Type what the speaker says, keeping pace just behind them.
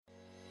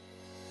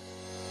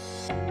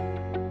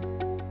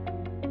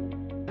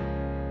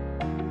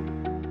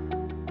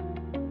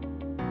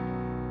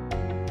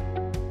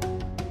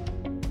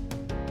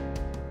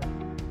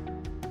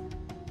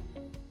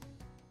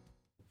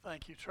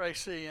Thank you,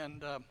 Tracy,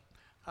 and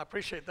I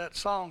appreciate that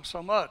song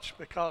so much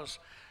because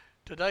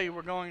today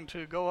we're going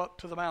to go up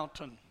to the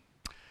mountain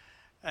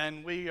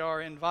and we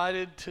are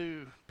invited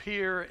to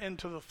peer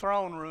into the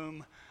throne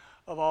room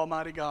of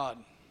Almighty God.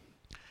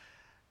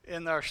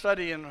 In our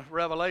study in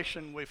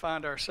Revelation, we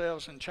find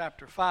ourselves in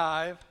chapter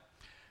 5.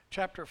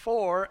 Chapter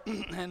 4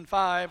 and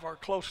 5 are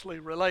closely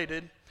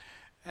related,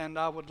 and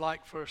I would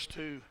like for us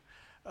to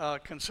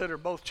consider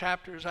both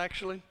chapters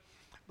actually.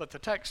 But the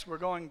text we're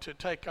going to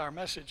take our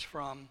message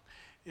from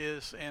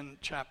is in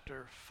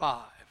chapter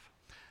 5.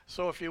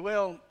 So if you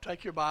will,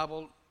 take your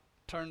Bible,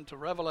 turn to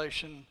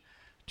Revelation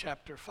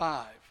chapter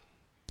 5.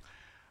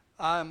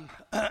 I'm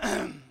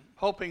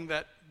hoping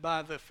that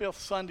by the 5th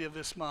Sunday of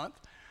this month,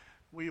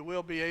 we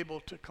will be able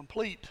to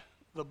complete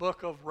the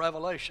book of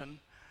Revelation,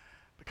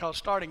 because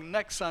starting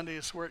next Sunday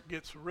is where it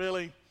gets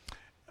really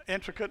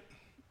intricate,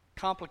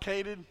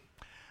 complicated,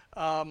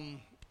 and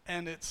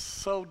it's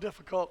so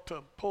difficult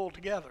to pull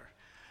together.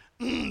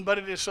 But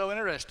it is so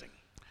interesting.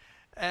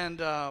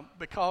 And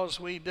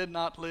because we did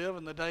not live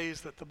in the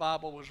days that the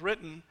Bible was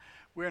written,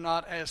 we're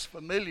not as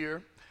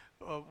familiar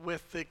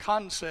with the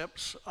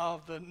concepts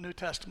of the New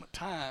Testament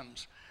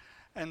times.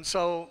 And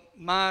so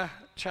my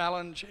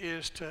challenge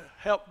is to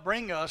help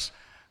bring us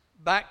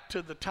back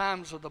to the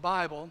times of the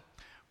Bible,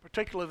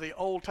 particularly the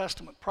Old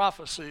Testament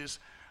prophecies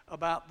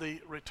about the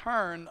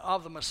return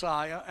of the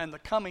Messiah and the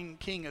coming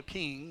King of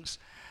Kings,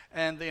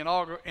 and the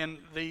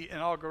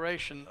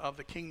inauguration of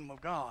the kingdom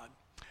of God.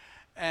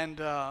 And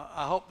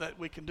I hope that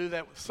we can do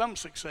that with some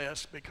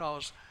success,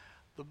 because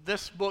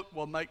this book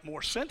will make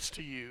more sense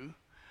to you,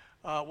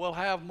 will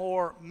have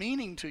more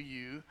meaning to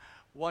you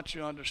once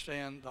you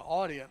understand the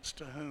audience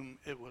to whom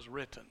it was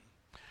written.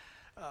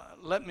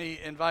 Let me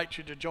invite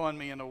you to join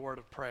me in a word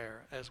of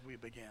prayer as we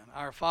begin.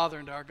 Our Father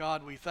and our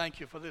God, we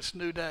thank you for this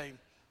new day.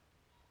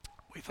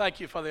 We thank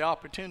you for the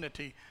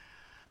opportunity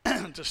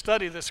to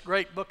study this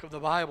great book of the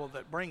Bible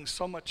that brings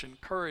so much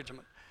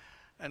encouragement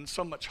and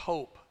so much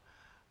hope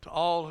to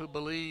all who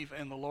believe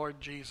in the Lord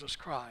Jesus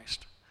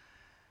Christ.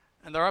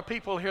 And there are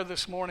people here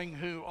this morning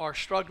who are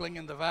struggling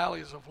in the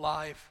valleys of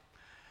life.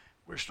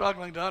 We're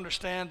struggling to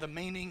understand the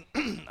meaning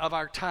of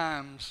our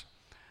times.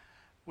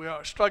 We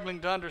are struggling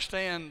to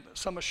understand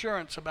some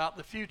assurance about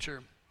the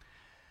future.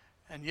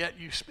 And yet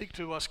you speak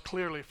to us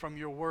clearly from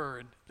your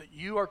word that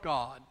you are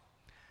God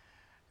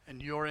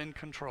and you're in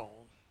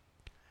control.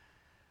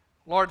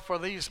 Lord, for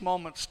these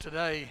moments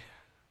today,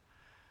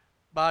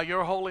 by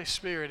your Holy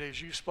Spirit,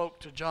 as you spoke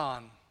to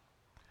John,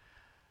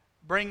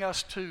 bring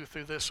us through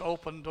this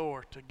open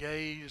door to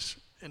gaze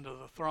into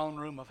the throne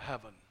room of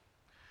heaven,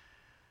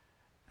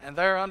 and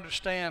there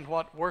understand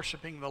what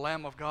worshiping the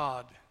Lamb of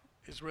God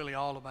is really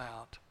all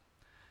about.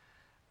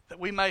 That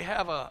we may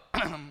have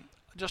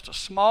just a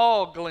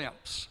small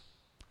glimpse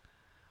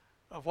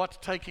of what's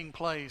taking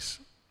place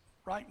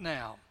right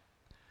now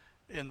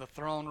in the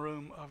throne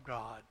room of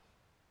God.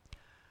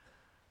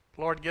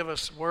 Lord, give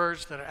us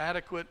words that are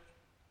adequate.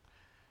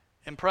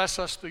 Impress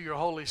us through your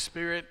Holy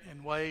Spirit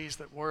in ways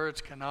that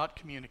words cannot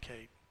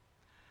communicate.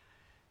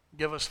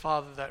 Give us,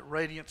 Father, that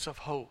radiance of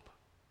hope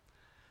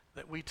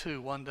that we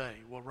too one day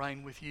will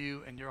reign with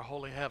you in your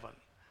holy heaven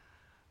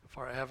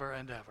forever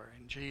and ever.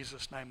 In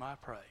Jesus' name I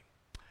pray.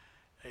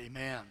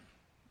 Amen.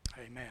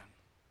 Amen.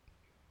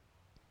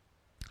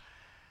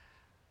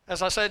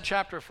 As I said,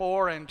 chapter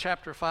 4 and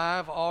chapter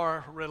 5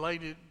 are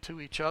related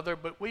to each other,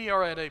 but we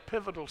are at a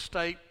pivotal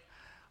state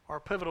or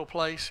pivotal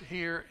place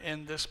here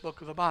in this book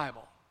of the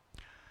Bible.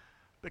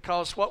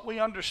 Because what we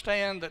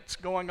understand that's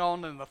going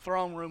on in the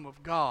throne room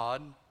of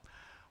God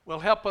will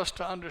help us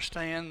to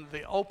understand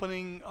the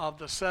opening of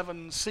the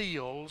 7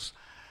 seals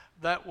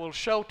that will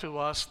show to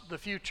us the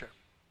future.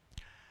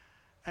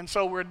 And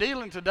so we're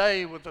dealing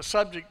today with a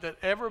subject that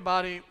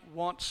everybody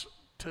wants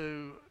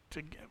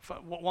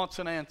wants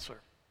an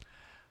answer.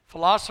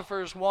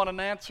 Philosophers want an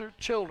answer.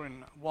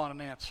 Children want an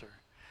answer.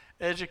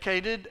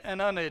 Educated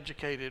and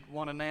uneducated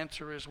want an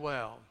answer as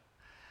well.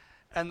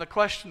 And the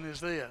question is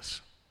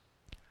this: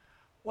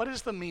 what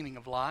is the meaning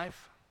of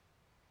life?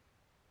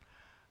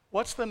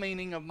 What's the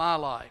meaning of my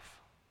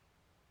life?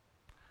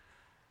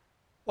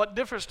 What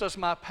difference does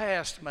my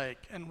past make,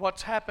 and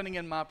what's happening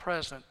in my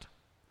present?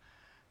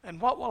 And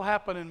what will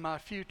happen in my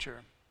future?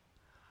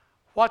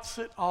 What's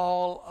it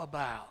all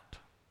about?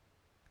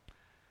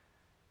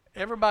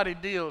 Everybody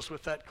deals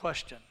with that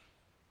question,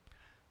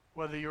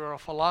 whether you're a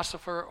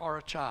philosopher or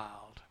a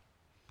child.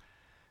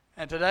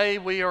 And today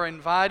we are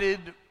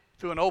invited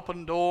through an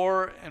open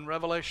door in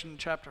Revelation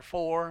chapter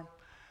 4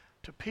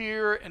 to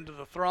peer into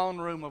the throne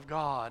room of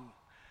God,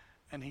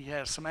 and he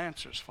has some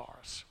answers for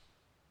us.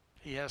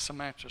 He has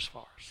some answers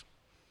for us.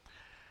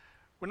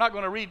 We're not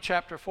going to read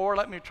chapter 4.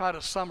 Let me try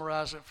to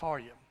summarize it for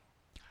you.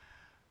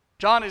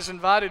 John is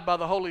invited by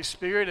the Holy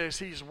Spirit as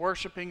he's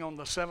worshiping on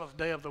the 7th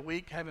day of the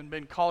week, having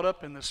been caught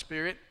up in the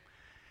Spirit.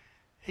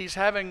 he's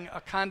having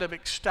a kind of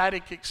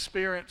ecstatic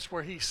experience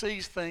where he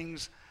sees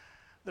things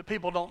that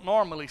people don't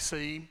normally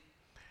see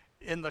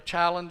in the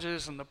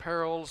challenges and the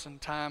perils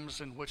and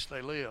times in which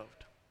they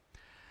lived.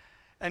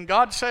 And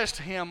God says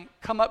to him,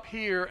 come up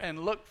here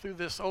and look through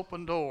this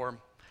open door,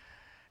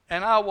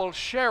 and I will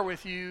share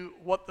with you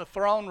what the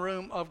throne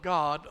room of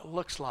God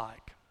looks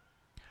like.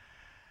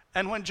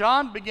 And when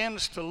John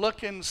begins to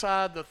look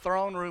inside the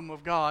throne room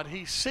of God,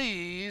 he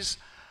sees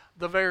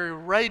the very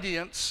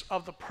radiance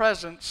of the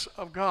presence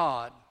of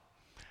God.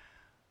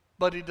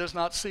 But he does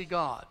not see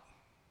God.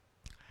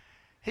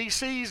 He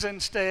sees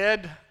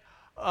instead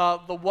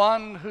the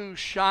one who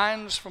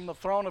shines from the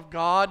throne of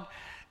God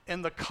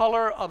in the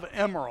color of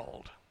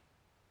emerald,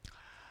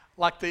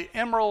 like the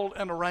emerald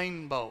in a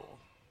rainbow.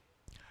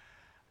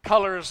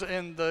 Colors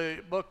in the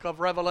book of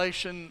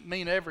Revelation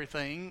mean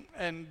everything,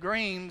 and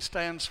green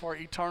stands for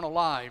eternal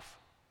life.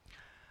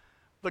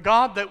 The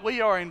God that we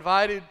are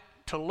invited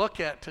to look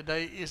at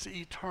today is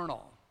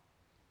eternal.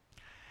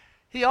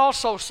 He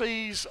also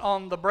sees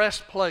on the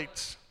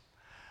breastplates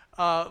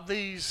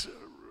these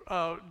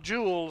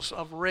jewels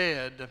of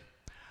red,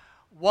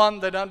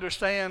 one that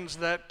understands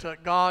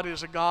that God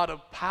is a God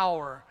of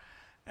power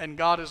and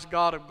God is a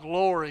God of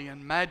glory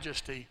and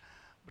majesty,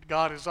 but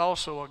God is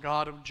also a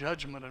God of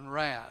judgment and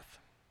wrath.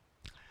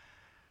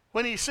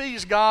 When he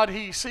sees God,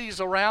 he sees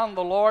around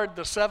the Lord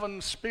the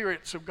seven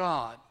spirits of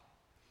God.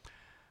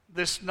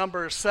 This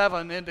number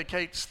 7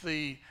 indicates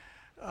the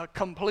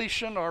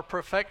completion or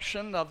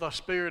perfection of the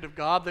Spirit of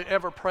God, the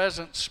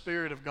ever-present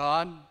Spirit of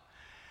God.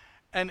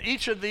 And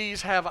each of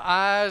these have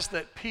eyes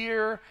that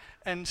peer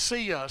and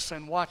see us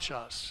and watch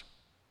us.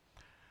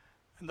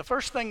 And the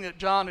first thing that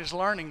John is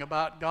learning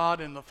about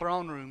God in the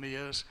throne room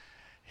is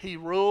he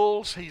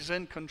rules, he's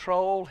in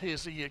control, he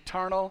is the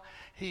eternal,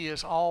 he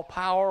is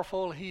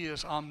all-powerful, he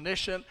is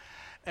omniscient,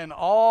 and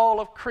all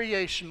of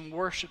creation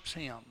worships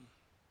him.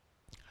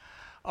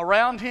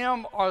 Around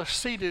him are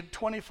seated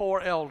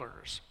 24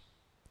 elders.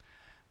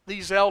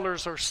 These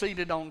elders are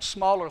seated on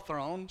smaller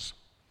thrones.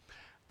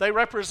 They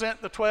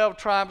represent the 12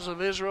 tribes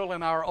of Israel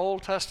in our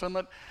Old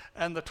Testament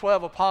and the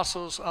 12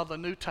 apostles of the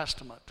New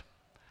Testament.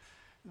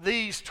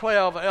 These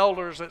 12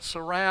 elders that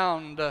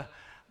surround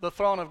the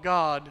throne of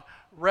God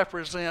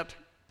represent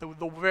the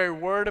very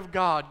Word of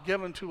God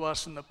given to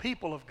us and the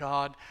people of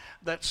God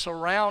that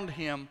surround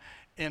him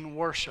in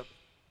worship.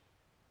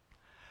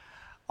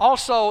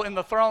 Also in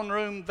the throne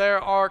room there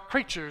are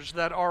creatures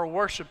that are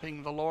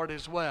worshiping the Lord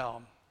as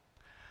well.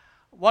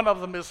 One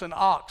of them is an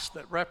ox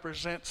that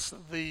represents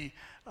the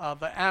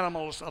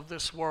animals of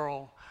this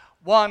world.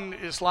 One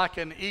is like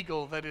an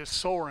eagle that is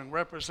soaring,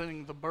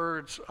 representing the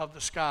birds of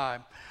the sky.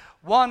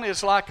 One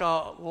is like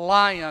a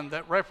lion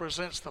that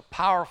represents the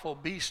powerful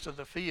beast of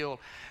the field.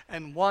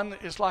 And one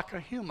is like a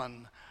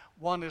human.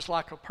 One is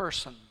like a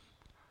person.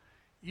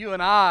 You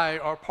and I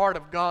are part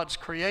of God's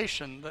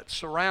creation that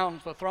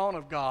surrounds the throne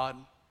of God.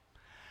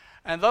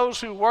 And those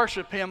who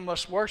worship him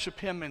must worship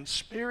him in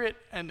spirit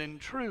and in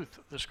truth,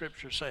 the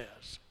Scripture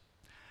says.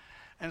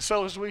 And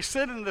so as we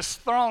sit in this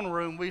throne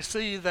room, we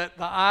see that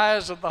the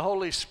eyes of the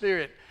Holy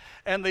Spirit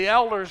and the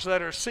elders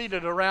that are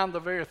seated around the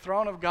very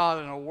throne of God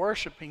and are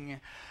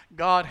worshiping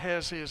God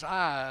has his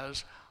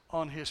eyes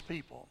on his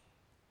people.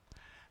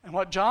 And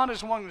what John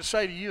is wanting to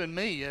say to you and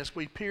me as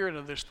we peer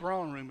into this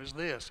throne room is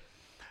this: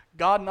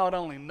 God not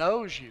only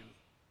knows you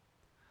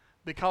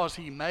because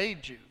he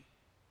made you,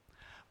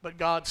 but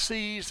God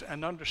sees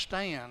and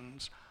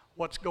understands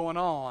what's going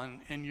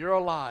on in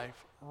your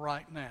life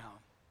right now.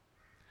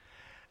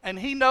 And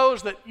he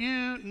knows that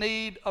you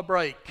need a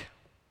break.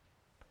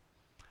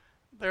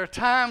 There are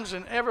times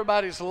in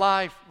everybody's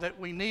life that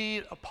we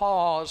need a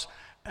pause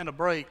and a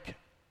break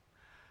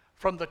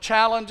from the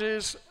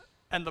challenges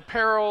and the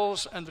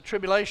perils and the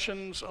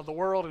tribulations of the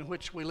world in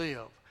which we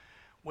live.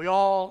 We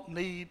all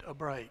need a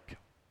break.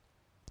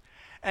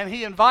 And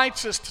he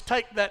invites us to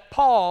take that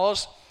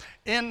pause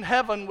in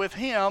heaven with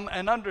him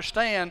and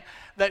understand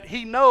that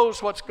he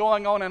knows what's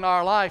going on in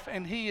our life,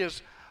 and he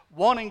is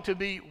wanting to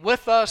be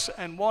with us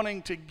and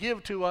wanting to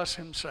give to us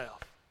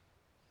himself.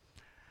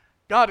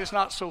 God is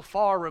not so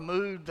far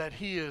removed that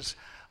he is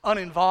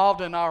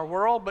uninvolved in our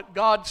world, but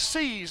God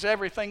sees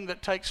everything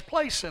that takes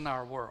place in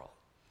our world.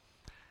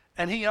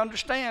 And he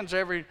understands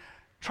every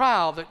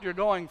trial that you're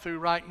going through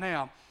right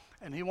now.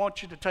 And he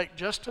wants you to take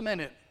just a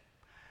minute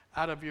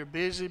out of your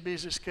busy,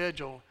 busy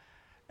schedule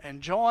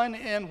and join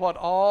in what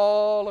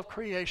all of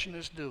creation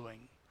is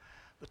doing.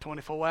 The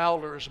 24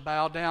 elders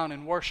bow down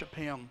and worship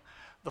him.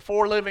 The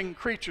 4 living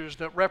creatures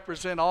that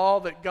represent all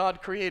that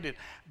God created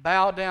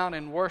bow down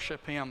and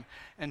worship him.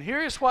 And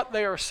here's what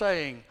they are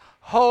saying: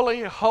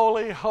 Holy,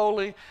 holy,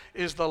 holy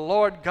is the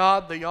Lord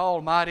God, the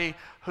Almighty,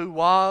 who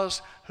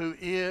was, who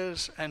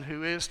is, and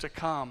who is to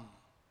come.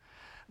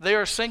 They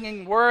are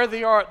singing,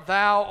 Worthy art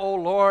thou, O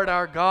Lord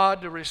our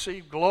God, to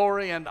receive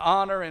glory and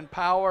honor and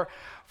power,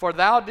 for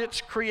thou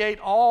didst create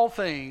all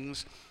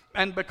things,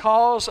 and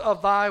because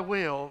of thy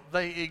will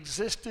they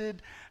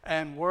existed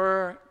and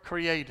were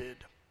created.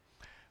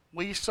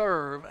 We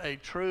serve a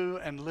true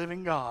and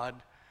living God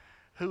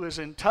who is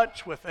in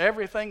touch with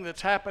everything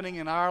that's happening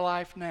in our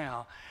life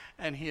now,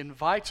 and he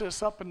invites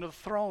us up into the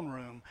throne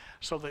room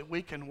so that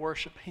we can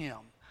worship him.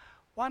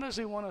 Why does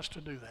he want us to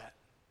do that?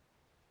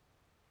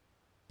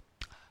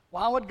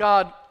 Why would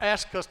God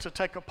ask us to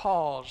take a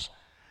pause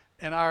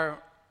in our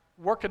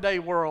workaday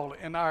world,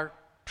 in our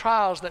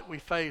trials that we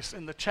face,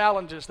 in the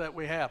challenges that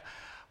we have?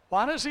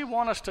 Why does he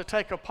want us to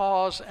take a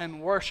pause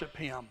and worship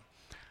him?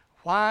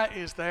 Why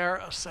is there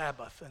a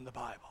Sabbath in the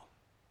Bible?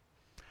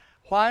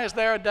 Why is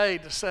there a day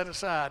to set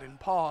aside and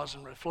pause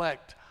and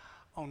reflect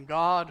on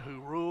God who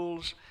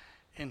rules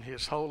in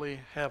his holy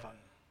heaven?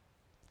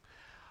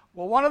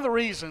 Well, one of the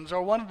reasons,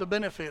 or one of the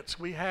benefits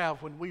we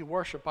have when we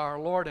worship our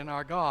Lord and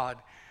our God,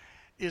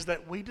 is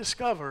that we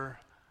discover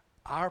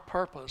our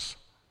purpose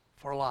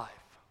for life.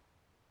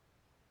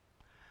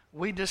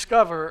 We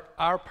discover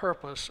our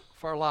purpose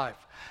for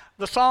life.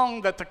 The song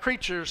that the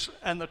creatures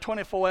and the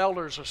 24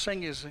 elders are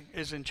singing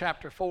is in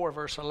chapter 4,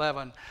 verse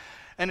 11.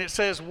 And it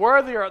says,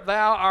 "Worthy art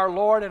thou, our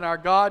Lord and our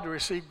God, to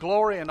receive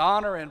glory and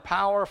honor and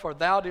power, for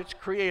thou didst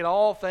create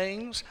all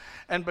things,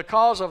 and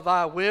because of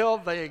thy will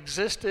they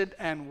existed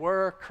and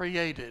were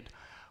created."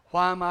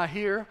 Why am I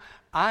here?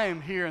 I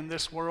am here in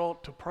this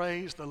world to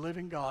praise the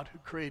living God who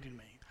created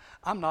me.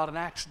 I'm not an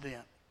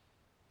accident.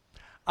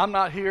 I'm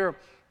not here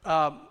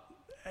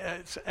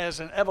as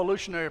an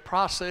evolutionary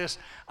process.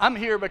 I'm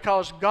here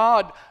because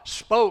God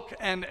spoke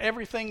and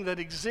everything that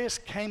exists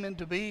came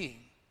into being.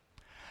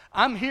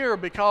 I'm here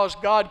because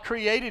God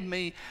created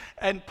me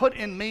and put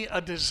in me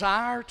a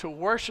desire to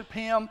worship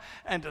him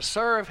and to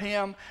serve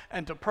him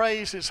and to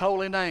praise his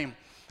holy name.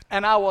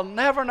 And I will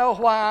never know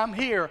why I'm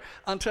here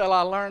until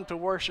I learn to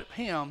worship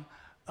him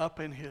up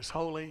in his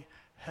holy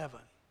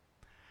heaven.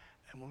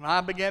 And when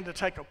I begin to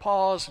take a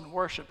pause and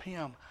worship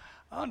him,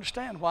 I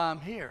understand why I'm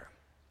here.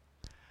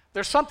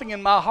 There's something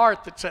in my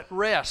heart that's at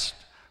rest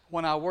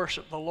when I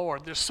worship the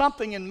Lord. There's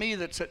something in me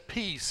that's at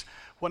peace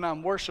when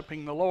I'm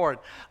worshiping the Lord.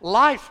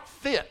 Life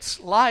fits.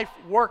 Life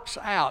works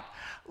out.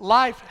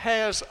 Life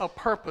has a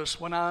purpose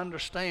when I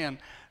understand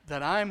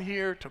that I'm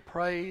here to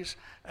praise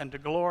and to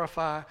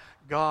glorify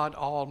God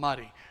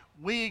Almighty.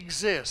 We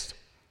exist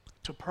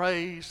to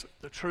praise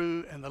the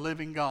true and the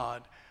living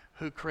God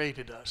who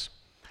created us.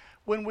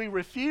 When we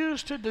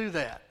refuse to do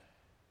that,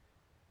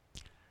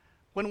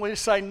 when we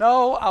say,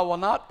 "No, I will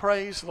not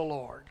praise the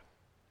Lord.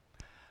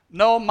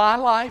 No, my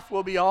life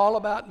will be all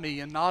about me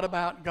and not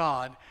about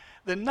God,"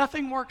 then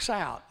nothing works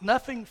out.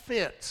 Nothing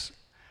fits.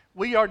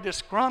 We are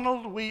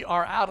disgruntled. We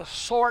are out of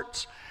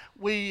sorts.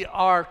 We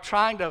are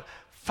trying to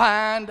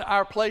find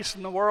our place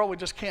in the world. We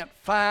just can't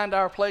find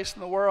our place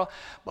in the world.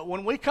 But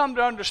when we come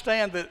to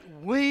understand that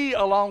we,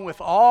 along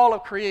with all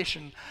of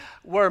creation,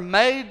 were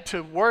made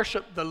to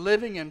worship the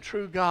living and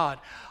true God,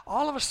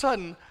 all of a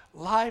sudden,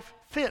 life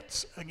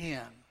fits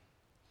again.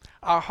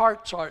 Our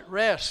hearts are at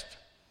rest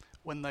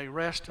when they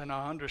rest in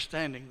our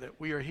understanding that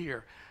we are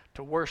here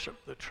to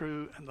worship the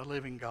true and the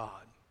living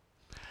God.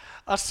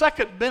 A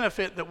second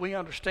benefit that we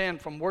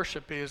understand from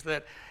worship is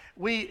that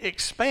we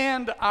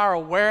expand our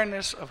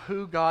awareness of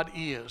who God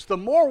is. The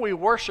more we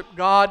worship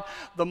God,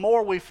 the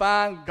more we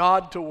find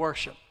God to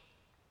worship.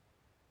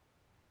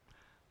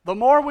 The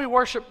more we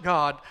worship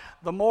God,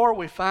 the more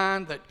we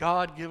find that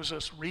God gives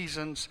us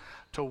reasons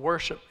to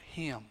worship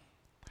him.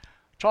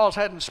 Charles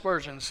Haddon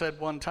Spurgeon said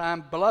one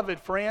time,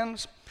 "Beloved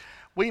friends,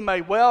 we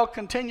may well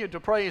continue to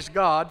praise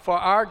God, for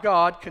our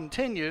God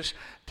continues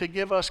to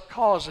give us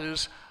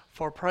causes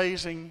for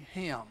praising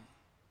him."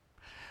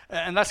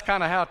 And that's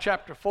kind of how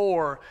chapter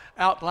 4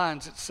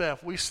 outlines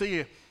itself. We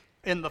see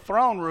in the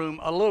throne room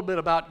a little bit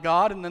about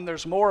God, and then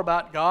there's more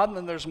about God, and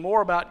then there's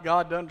more about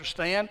God to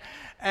understand.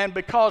 And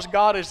because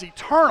God is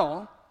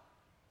eternal,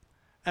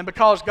 and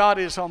because God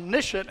is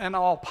omniscient and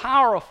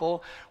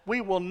all-powerful, we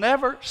will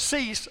never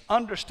cease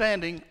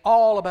understanding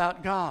all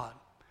about God.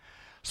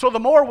 So the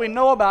more we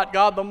know about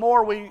God, the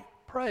more we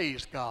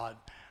praise God.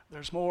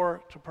 There's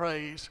more to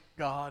praise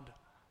God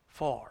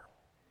for.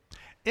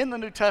 In the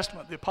New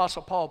Testament, the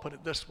Apostle Paul put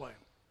it this way: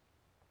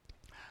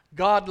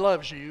 God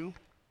loves you.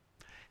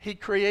 He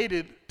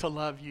created to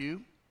love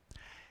you.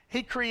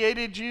 He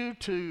created you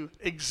to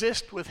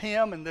exist with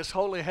him in this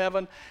holy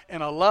heaven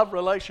in a love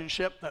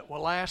relationship that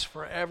will last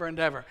forever and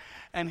ever.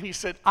 And he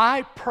said,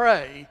 "I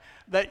pray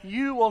that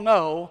you will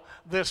know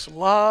this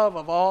love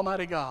of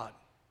Almighty God."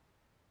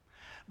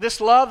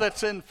 This love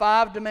that's in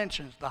 5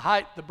 dimensions: the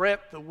height, the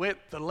breadth, the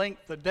width, the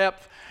length, the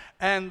depth,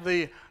 and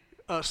the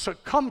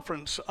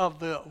circumference of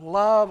the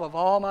love of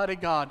Almighty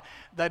God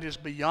that is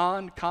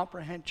beyond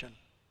comprehension.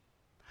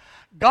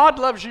 God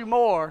loves you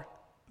more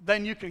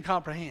than you can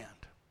comprehend.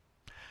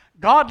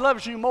 God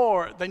loves you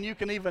more than you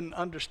can even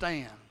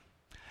understand.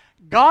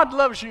 God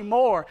loves you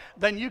more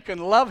than you can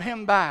love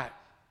him back.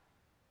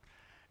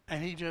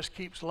 And he just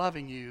keeps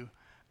loving you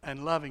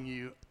and loving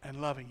you and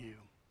loving you.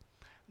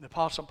 The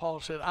Apostle Paul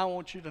said, "I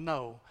want you to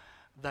know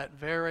that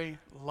very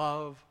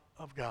love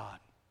of God."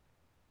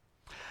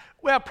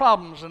 We have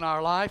problems in our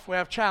life. We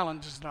have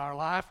challenges in our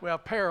life. We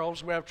have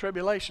perils. We have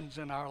tribulations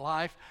in our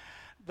life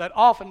that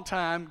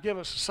oftentimes give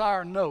us a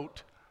sour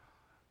note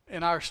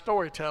in our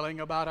storytelling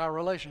about our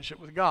relationship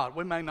with God.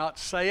 We may not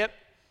say it,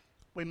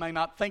 we may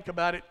not think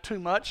about it too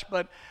much,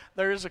 but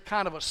there is a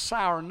kind of a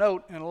sour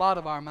note in a lot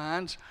of our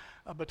minds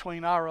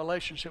between our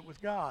relationship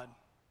with God.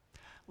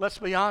 Let's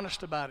be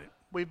honest about it.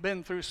 We've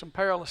been through some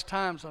perilous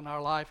times in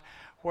our life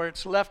where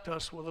it's left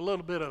us with a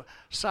little bit of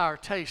sour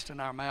taste in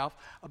our mouth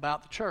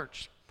about the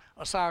church,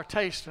 a sour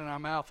taste in our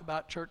mouth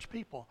about church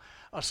people,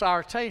 a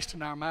sour taste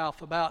in our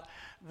mouth about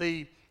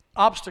the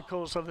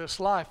obstacles of this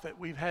life that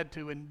we've had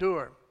to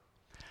endure.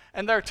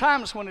 And there are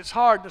times when it's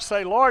hard to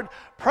say, Lord,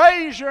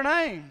 praise your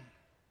name.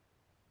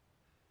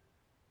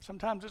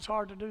 Sometimes it's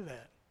hard to do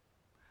that.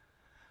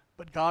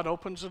 But God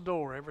opens the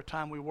door every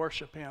time we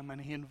worship Him,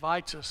 and He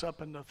invites us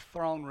up in the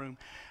throne room,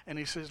 and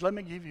He says, let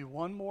me give you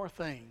one more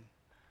thing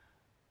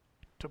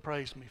to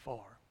praise me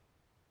for.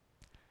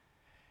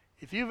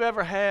 If you've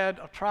ever had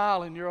a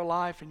trial in your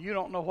life and you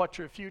don't know what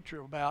your future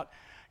is about,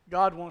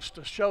 God wants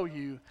to show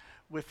you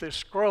with this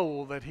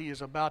scroll that He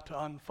is about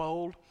to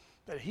unfold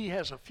that He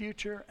has a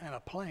future and a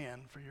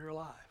plan for your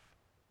life.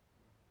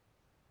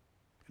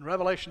 In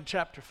Revelation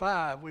chapter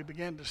 5, we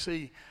begin to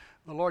see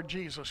the Lord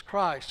Jesus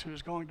Christ, who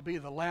is going to be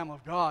the Lamb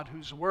of God,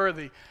 who's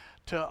worthy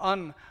to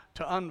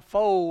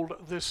unfold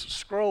this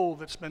scroll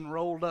that's been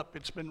rolled up.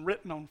 It's been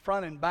written on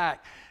front and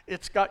back.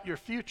 It's got your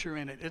future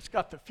in it. It's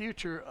got the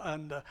future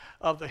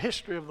of the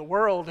history of the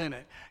world in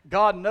it.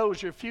 God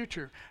knows your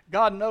future.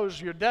 God knows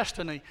your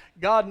destiny.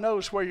 God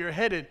knows where you're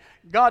headed.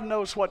 God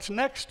knows what's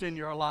next in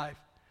your life.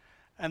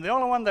 And the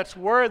only one that's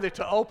worthy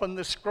to open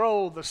this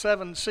scroll, the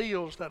 7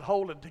 seals that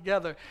hold it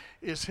together,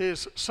 is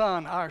His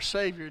Son, our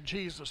Savior,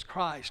 Jesus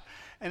Christ.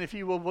 And if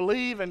you will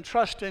believe and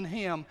trust in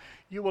Him,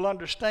 you will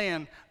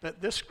understand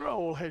that this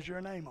scroll has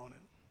your name on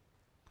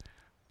it.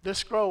 This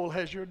scroll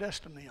has your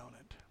destiny on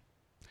it.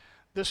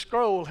 This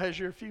scroll has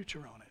your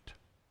future on it.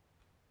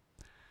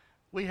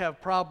 We have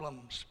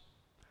problems,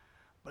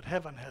 but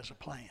heaven has a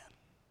plan.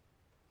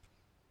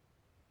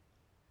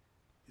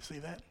 You see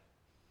that?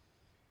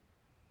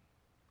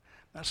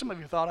 Now, some of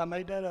you thought I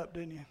made that up,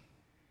 didn't you?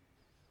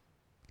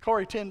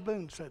 Corrie ten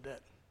Boom said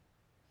that.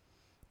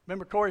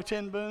 Remember Corrie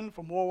ten Boom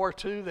from World War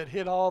II that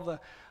hid all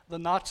the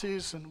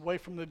Nazis and away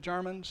from the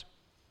Germans?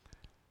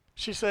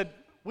 She said,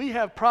 we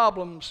have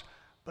problems,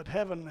 but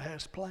heaven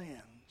has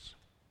plans.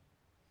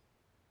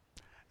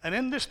 And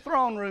in this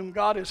throne room,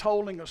 God is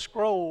holding a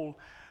scroll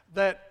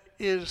that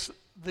is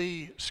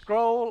the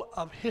scroll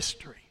of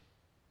history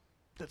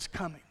that's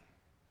coming.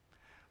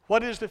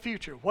 What is the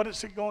future? What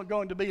is it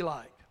going to be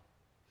like?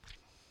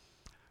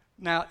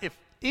 Now, if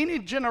any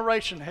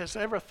generation has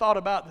ever thought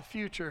about the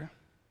future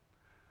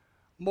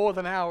more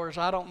than ours,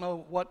 I don't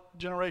know what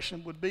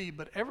generation it would be,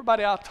 but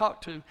everybody I talk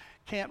to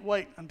can't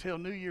wait until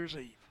New Year's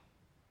Eve.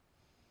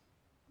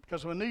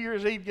 Because when New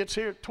Year's Eve gets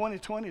here,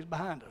 2020 is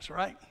behind us,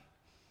 right?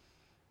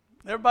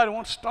 Everybody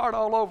wants to start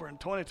all over in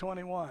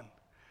 2021.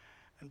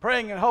 And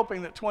praying and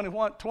hoping that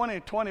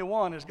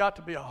 2021 has got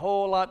to be a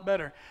whole lot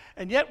better.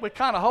 And yet we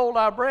kind of hold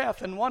our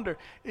breath and wonder,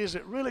 is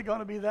it really going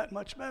to be that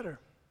much better?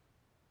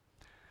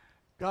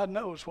 God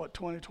knows what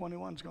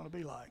 2021 is going to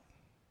be like.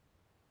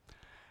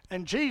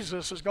 And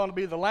Jesus is going to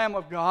be the Lamb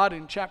of God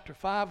in chapter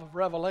 5 of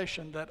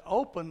Revelation that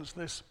opens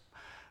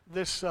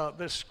this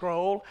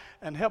scroll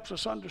and helps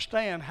us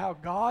understand how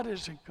God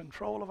is in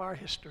control of our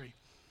history,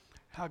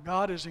 how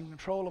God is in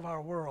control of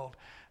our world,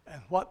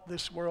 and what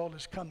this world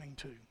is coming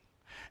to.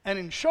 And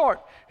in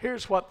short,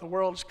 here's what the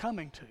world is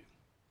coming to.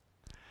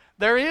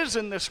 There is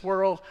in this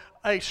world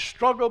a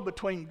struggle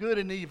between good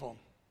and evil,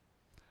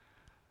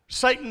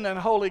 Satan and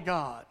holy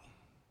God.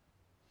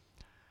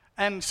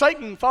 And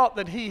Satan thought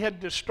that he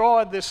had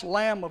destroyed this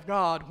Lamb of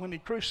God when he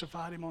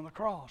crucified him on the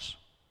cross.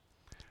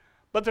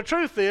 But the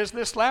truth is,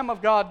 this Lamb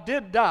of God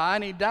did die,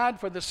 and he died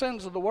for the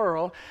sins of the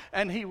world,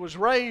 and he was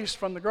raised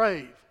from the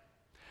grave.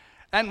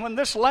 And when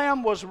this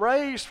Lamb was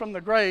raised from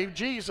the grave,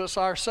 Jesus,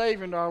 our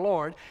Savior and our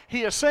Lord,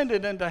 he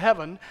ascended into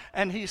heaven,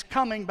 and he's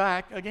coming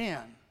back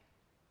again.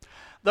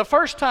 The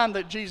first time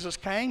that Jesus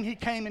came, he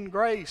came in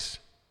grace.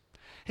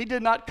 He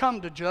did not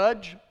come to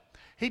judge.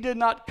 He did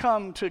not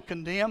come to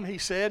condemn. He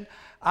said,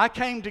 I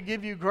came to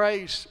give you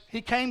grace.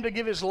 He came to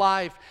give his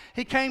life.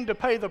 He came to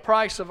pay the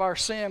price of our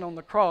sin on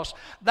the cross.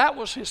 That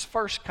was his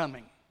first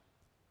coming.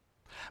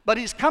 But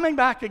he's coming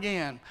back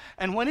again.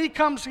 And when he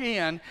comes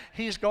again,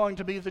 he's going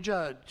to be the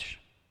judge.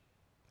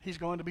 He's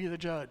going to be the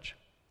judge.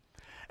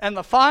 And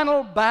the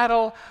final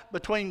battle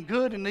between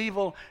good and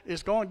evil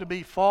is going to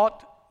be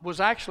was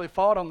actually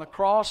fought on the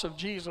cross of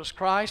Jesus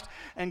Christ.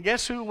 And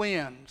guess who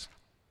wins?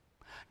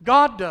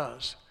 God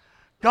does.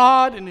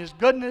 God in his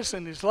goodness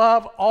and his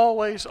love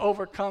always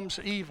overcomes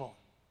evil.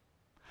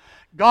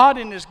 God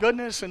in his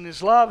goodness and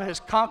his love has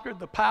conquered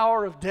the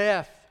power of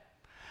death.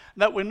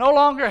 That we no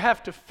longer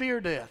have to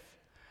fear death.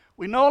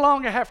 We no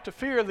longer have to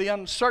fear the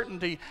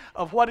uncertainty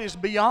of what is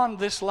beyond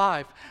this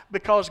life,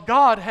 because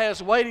God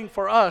has waiting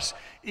for us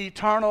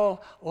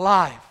eternal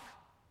life.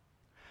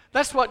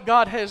 That's what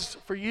God has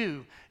for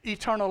you,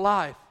 eternal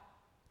life.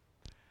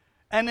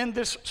 And in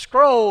this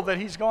scroll that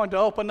he's going to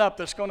open up,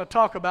 that's going to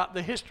talk about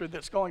the history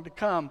that's going to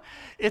come,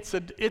 it's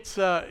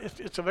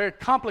a very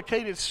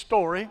complicated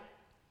story,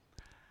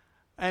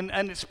 and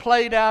it's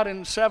played out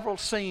in several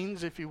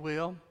scenes, if you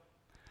will.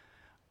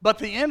 But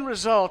the end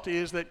result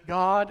is that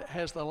God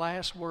has the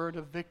last word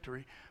of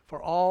victory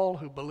for all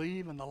who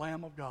believe in the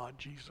Lamb of God,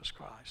 Jesus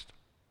Christ.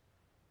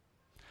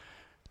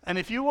 And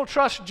if you will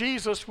trust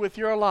Jesus with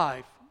your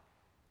life,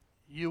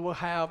 you will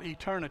have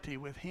eternity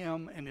with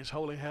him in his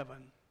holy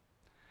heaven.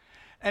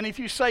 And if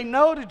you say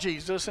no to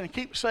Jesus and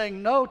keep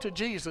saying no to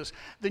Jesus,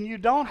 then you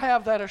don't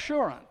have that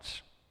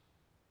assurance.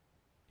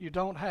 You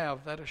don't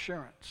have that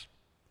assurance.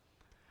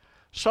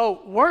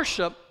 So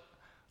worship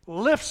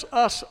lifts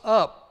us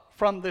up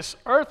from this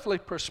earthly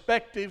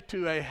perspective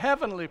to a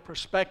heavenly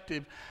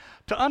perspective,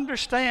 to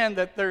understand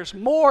that there's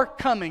more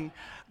coming.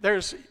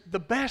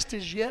 The best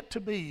is yet to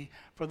be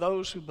for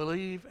those who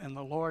believe in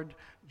the Lord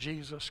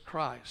Jesus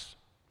Christ.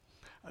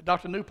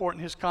 Dr. Newport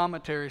in his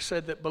commentary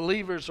said that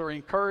believers are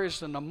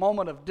encouraged in a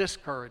moment of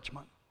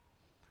discouragement.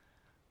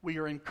 We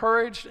are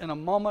encouraged in a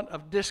moment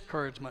of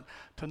discouragement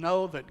to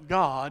know that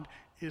God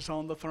is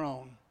on the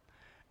throne,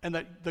 and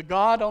that the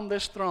God on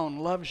this throne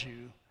loves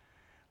you,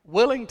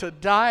 willing to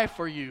die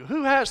for you.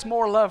 Who has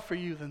more love for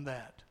you than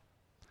that?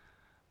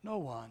 No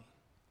one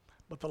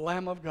but the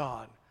Lamb of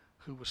God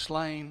who was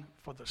slain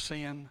for the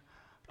sin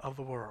of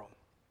the world.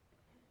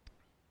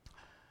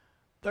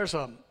 There's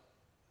a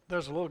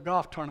little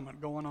golf tournament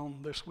going on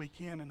this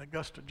weekend in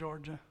Augusta,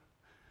 Georgia.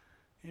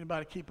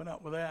 Anybody keeping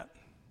up with that?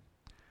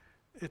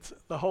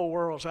 The whole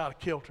world's out of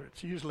kilter.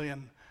 It's usually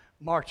in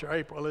March or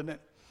April, isn't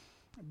it?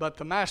 But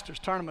the Masters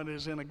tournament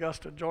is in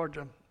Augusta,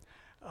 Georgia.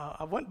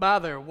 I went by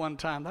there one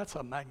time. That's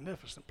a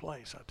magnificent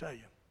place, I tell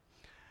you.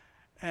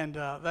 And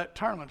that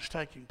tournament's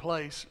taking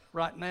place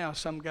right now.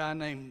 Some guy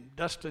named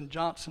Dustin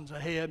Johnson's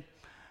ahead.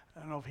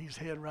 I don't know if he's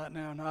ahead right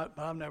now or not,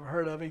 but I've never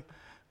heard of him.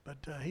 But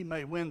he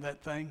may win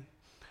that thing.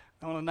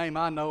 The only name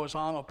I know is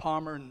Arnold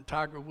Palmer and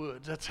Tiger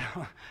Woods. That's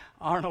how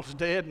Arnold's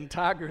dead, and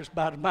Tiger's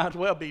might as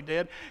well be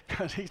dead,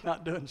 because he's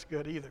not doing as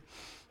good either.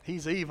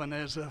 He's even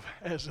as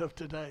of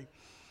today.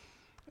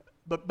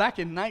 But back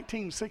in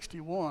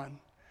 1961,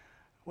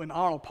 when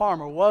Arnold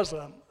Palmer was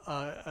a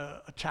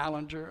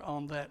challenger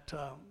on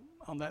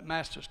that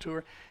Masters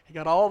tour, he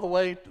got all the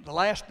way to the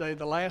last day,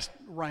 the last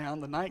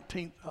round, the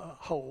 19th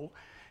hole.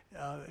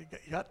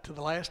 He got to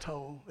the last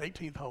hole,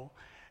 18th hole,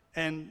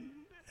 and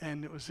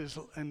it was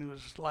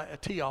like a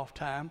tee-off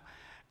time,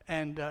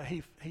 and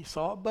he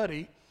saw a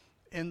buddy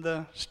in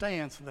the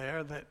stands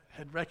there that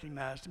had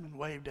recognized him and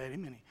waved at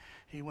him, and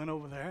he went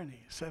over there and he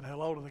said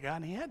hello to the guy,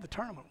 and he had the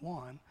tournament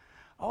won.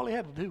 All he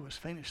had to do was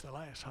finish the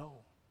last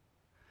hole.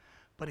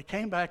 But he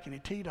came back and he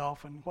teed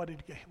off, and what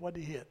did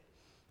he hit?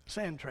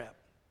 Sand trap.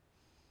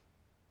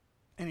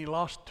 And he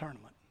lost the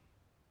tournament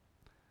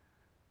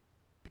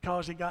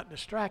because he got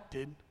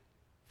distracted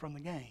from the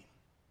game.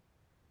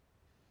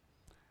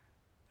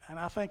 And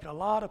I think a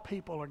lot of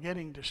people are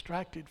getting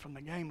distracted from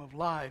the game of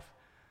life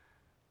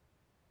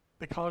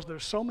because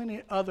there's so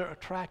many other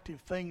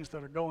attractive things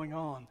that are going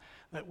on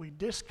that we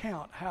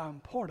discount how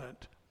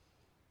important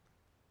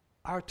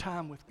our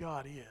time with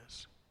God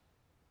is.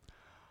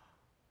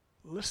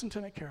 Listen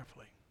to me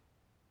carefully.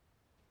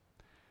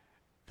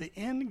 The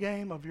end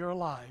game of your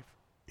life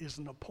is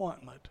an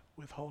appointment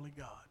with Holy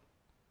God.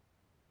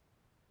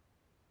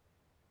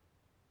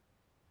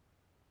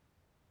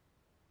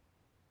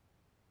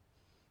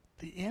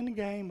 The end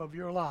game of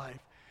your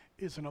life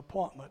is an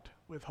appointment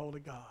with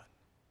Holy God.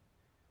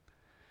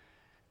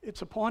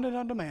 It's appointed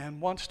unto man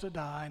once to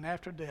die, and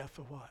after death,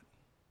 the what?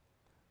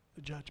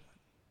 The judgment.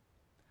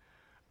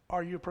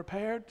 Are you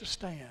prepared to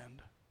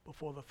stand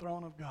before the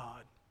throne of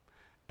God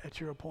at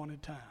your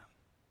appointed time?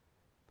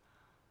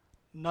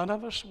 None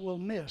of us will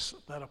miss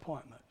that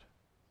appointment.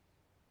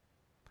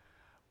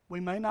 We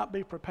may not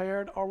be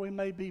prepared, or we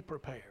may be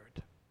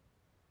prepared.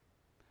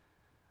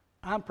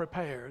 I'm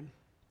prepared.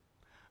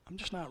 I'm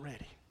just not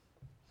ready.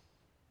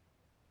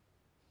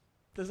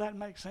 Does that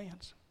make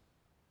sense?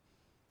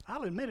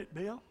 I'll admit it,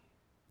 Bill.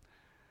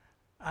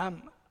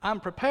 I'm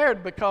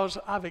prepared because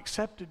I've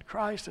accepted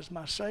Christ as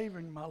my Savior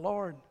and my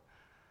Lord.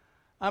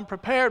 I'm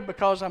prepared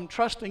because I'm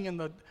trusting in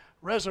the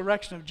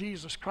resurrection of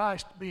Jesus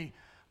Christ to be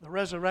the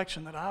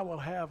resurrection that I will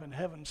have in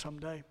heaven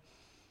someday.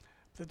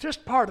 There's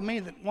just part of me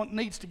that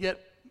needs to get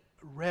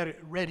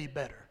ready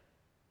better.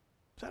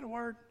 Is that a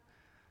word?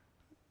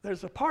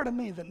 There's a part of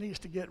me that needs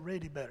to get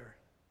ready better.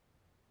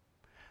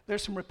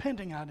 There's some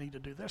repenting I need to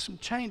do. There's some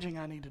changing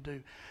I need to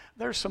do.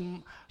 There's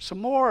some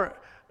more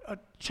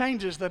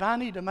changes that I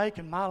need to make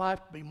in my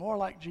life to be more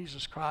like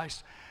Jesus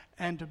Christ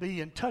and to be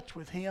in touch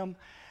with Him.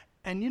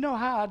 And you know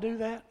how I do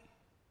that?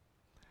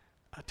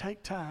 I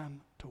take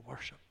time to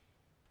worship.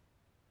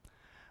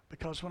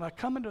 Because when I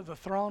come into the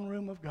throne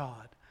room of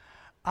God,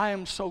 I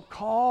am so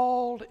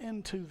called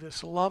into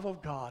this love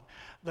of God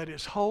that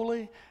is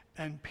holy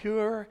and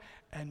pure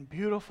and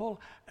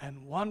beautiful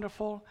and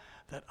wonderful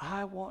that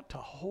I want to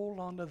hold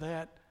on to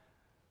that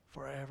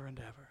forever and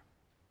ever.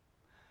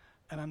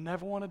 And I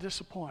never want to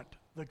disappoint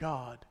the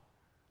God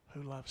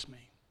who loves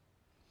me.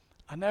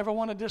 I never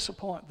want to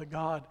disappoint the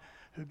God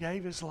who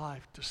gave his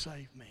life to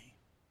save me.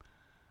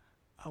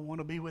 I want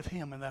to be with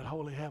him in that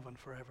holy heaven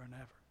forever and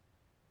ever.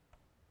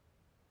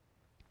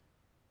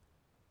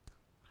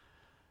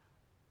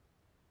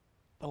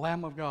 The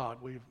Lamb of God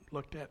we've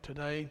looked at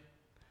today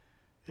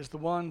is the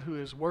one who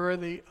is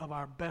worthy of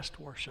our best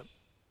worship.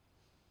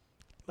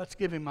 Let's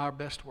give him our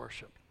best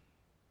worship.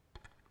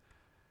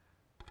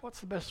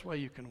 What's the best way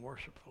you can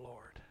worship the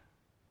Lord?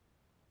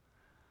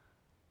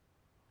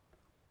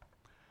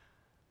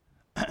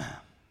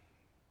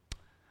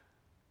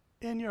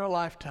 In your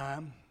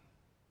lifetime,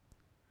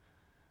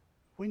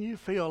 when you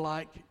feel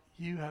like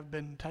you have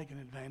been taken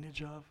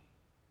advantage of,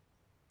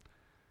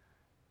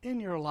 in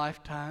your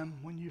lifetime,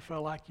 when you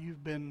feel like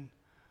you've been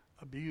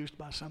abused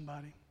by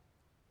somebody,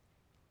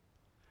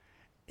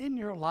 in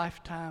your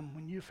lifetime,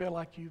 when you feel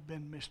like you've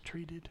been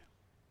mistreated,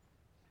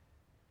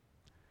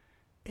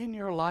 in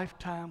your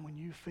lifetime, when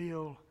you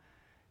feel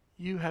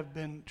you have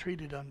been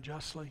treated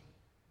unjustly,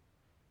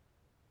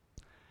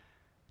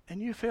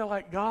 and you feel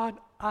like, God,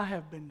 I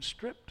have been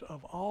stripped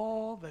of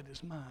all that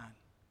is mine.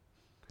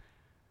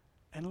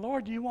 And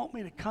Lord, you want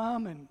me to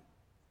come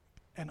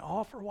and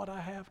offer what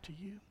I have to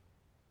you?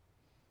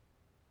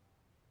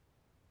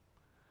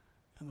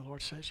 And the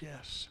Lord says,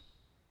 yes.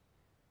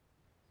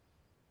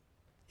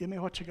 Give me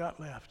what you got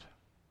left,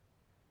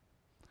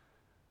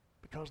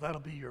 because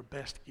that'll be your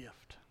best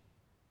gift.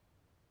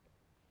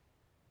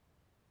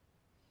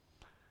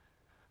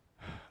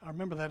 I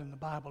remember that in the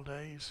Bible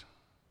days.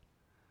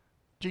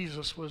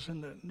 Jesus was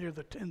in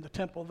the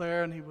temple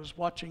there, and he was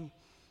watching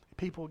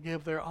people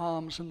give their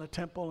alms in the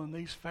temple, and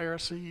these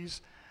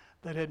Pharisees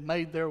that had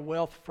made their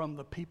wealth from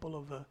the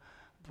people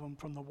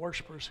from the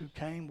worshipers who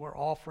came were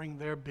offering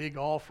their big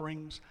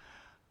offerings.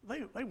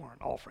 They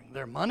weren't offering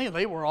their money;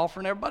 they were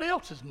offering everybody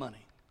else's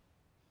money.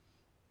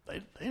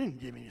 They didn't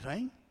give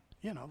anything.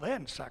 They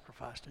hadn't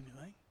sacrificed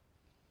anything.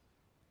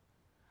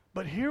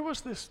 But here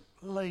was this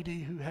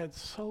lady who had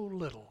so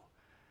little.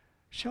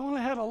 She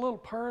only had a little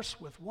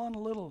purse with one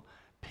little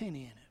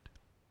penny in it.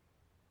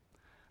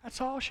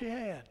 That's all she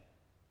had.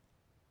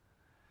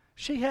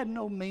 She had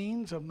no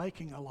means of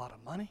making a lot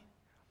of money.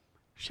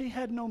 She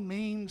had no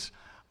means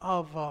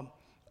of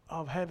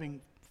having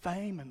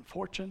fame and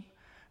fortune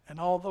and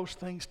all those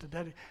things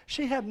today.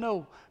 She had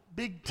no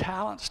big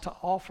talents to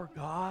offer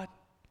God.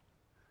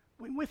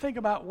 When we think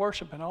about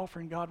worship and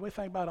offering God, we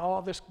think about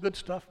all this good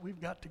stuff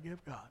we've got to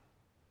give God.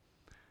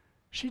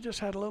 She just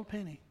had a little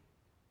penny.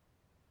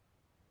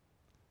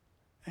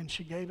 And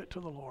she gave it to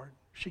the Lord.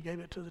 She gave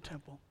it to the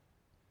temple.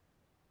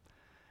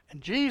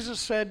 And Jesus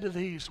said to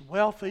these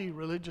wealthy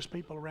religious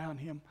people around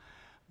him,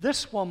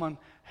 this woman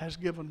has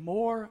given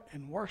more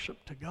in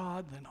worship to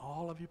God than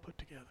all of you put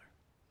together.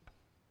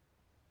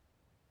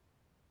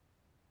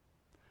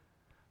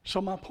 So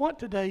my point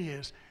today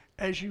is,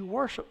 as you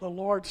worship the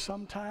Lord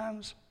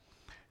sometimes,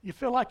 you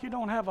feel like you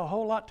don't have a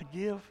whole lot to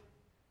give.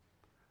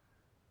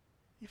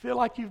 You feel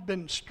like you've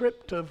been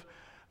stripped of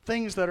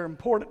things that are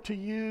important to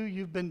you.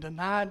 You've been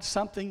denied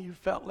something. You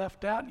felt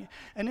left out.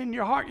 And in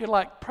your heart, you're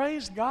like,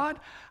 praise God,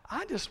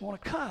 I just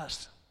want to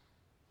cuss.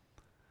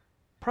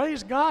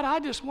 Praise God, I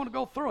just want to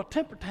go throw a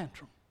temper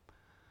tantrum.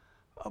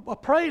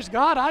 Praise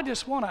God, I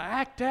just want to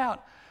act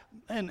out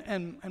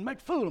and make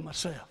a fool of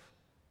myself.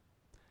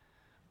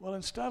 Well,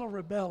 instead of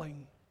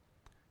rebelling,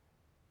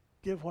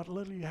 give what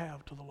little you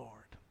have to the Lord.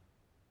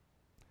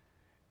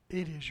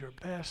 It is your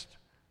best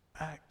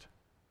act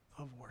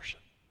of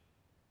worship.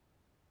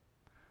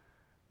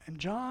 And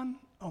John,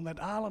 on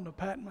that island of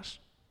Patmos,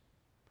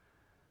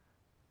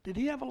 did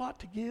he have a lot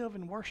to give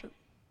in worship?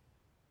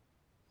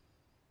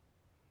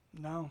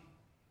 No.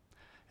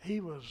 He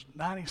was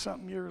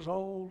 90-something years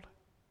old.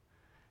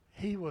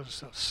 He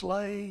was a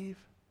slave.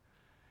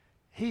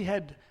 He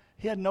had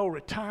no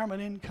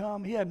retirement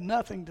income. He had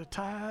nothing to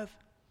tithe.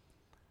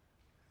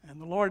 And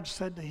the Lord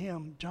said to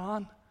him,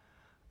 John,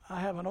 I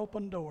have an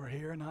open door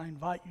here, and I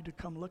invite you to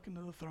come look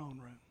into the throne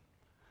room.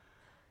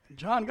 And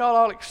John got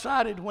all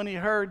excited when he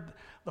heard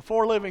the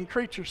four living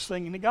creatures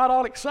sing, and he got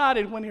all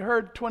excited when he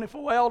heard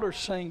 24 elders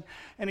sing,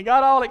 and he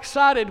got all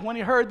excited when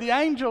he heard the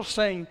angels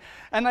sing,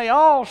 and they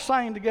all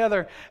sang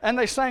together, and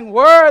they sang,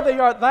 worthy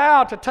art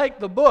thou to take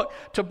the book,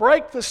 to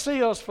break the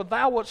seals, for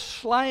thou wast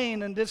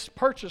slain and didst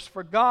purchase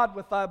for God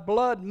with thy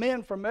blood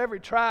men from every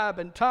tribe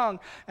and tongue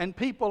and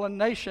people and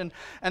nation,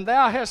 and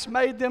thou hast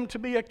made them to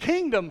be a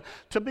kingdom,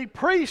 to be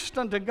priests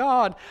unto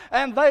God,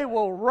 and they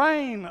will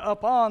reign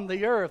upon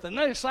the earth. And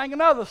they sang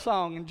another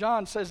song, and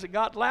John says it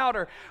got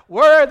louder,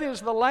 worthy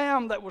is the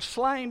Lamb that was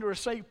slain to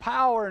receive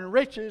power and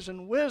riches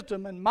and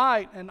wisdom and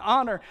might and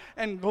honor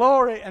and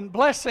glory and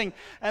blessing.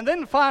 And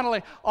then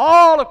finally,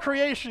 all of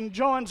creation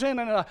joins in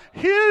a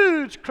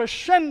huge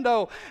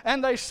crescendo,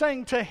 and they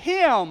sing to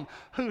him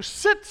who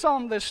sits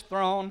on this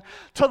throne,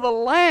 to the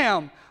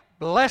Lamb,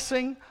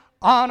 blessing,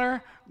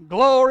 honor,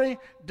 glory,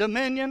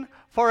 dominion,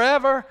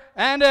 forever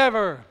and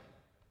ever.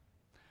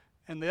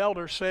 And the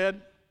elders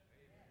said,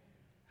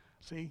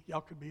 see, y'all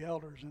could be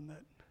elders in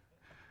that.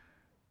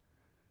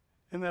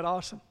 Isn't that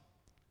awesome?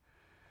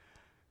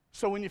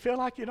 So when you feel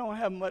like you don't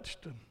have much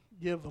to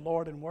give the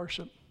Lord in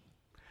worship,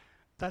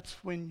 that's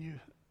when you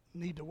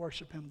need to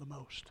worship Him the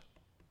most.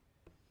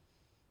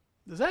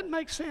 Does that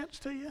make sense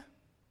to you?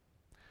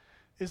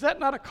 Is that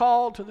not a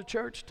call to the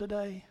church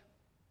today?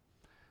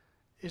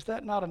 Is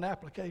that not an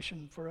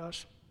application for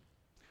us?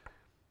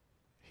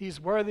 He's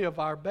worthy of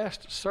our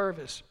best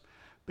service,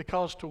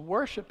 because to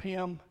worship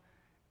Him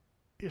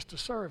is to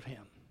serve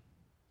Him.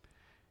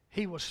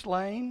 He was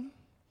slain.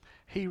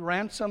 He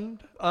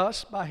ransomed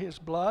us by His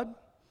blood.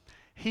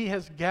 He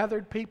has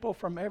gathered people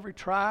from every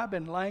tribe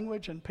and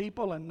language and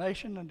people and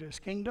nation into His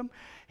kingdom.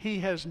 He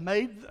has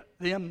made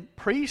them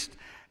priests,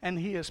 and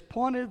He has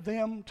appointed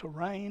them to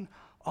reign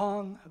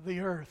on the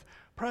earth.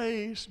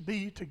 Praise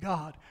be to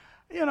God.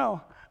 You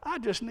know, I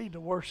just need to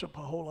worship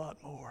a whole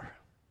lot more.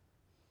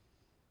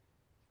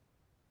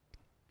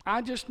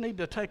 I just need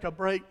to take a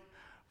break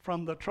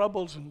from the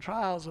troubles and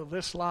trials of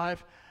this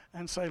life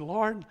and say,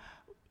 Lord,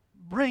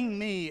 bring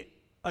me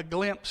a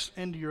glimpse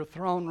into your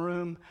throne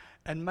room,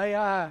 and may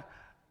I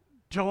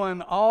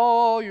join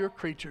all your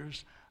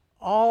creatures,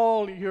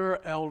 all your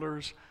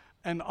elders,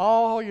 and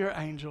all your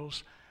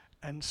angels,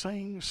 and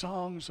sing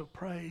songs of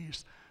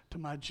praise to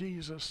my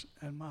Jesus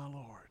and my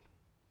Lord.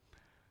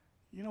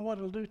 You know what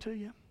it'll do to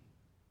you?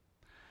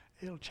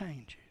 It'll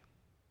change you.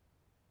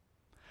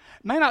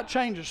 It may not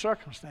change your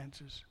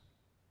circumstances,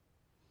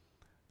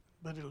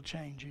 but it'll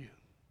change you.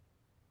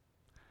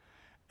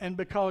 And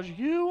because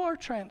you are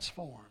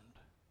transformed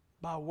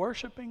by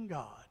worshiping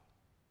God,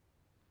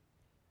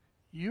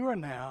 you are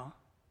now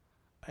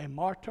a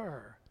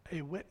martyr,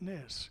 a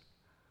witness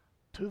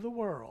to the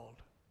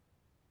world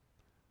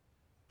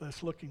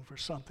that's looking for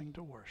something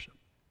to worship.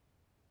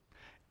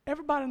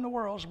 Everybody in the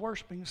world is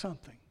worshiping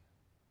something.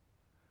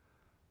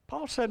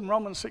 Paul said in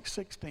Romans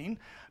 6:16,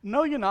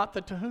 know ye not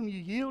that to whom you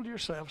yield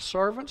yourselves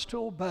servants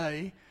to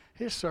obey,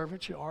 his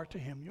servants you are, to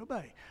him you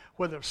obey,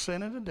 whether of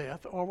sin unto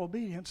death or of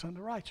obedience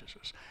unto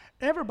righteousness.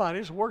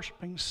 Everybody's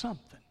worshiping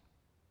something.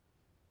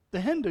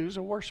 The Hindus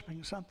are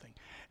worshiping something.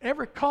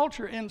 Every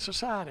culture in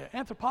society,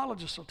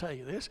 anthropologists will tell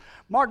you this.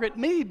 Margaret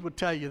Mead would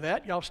tell you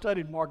that. Y'all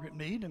studied Margaret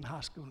Mead in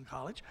high school and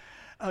college.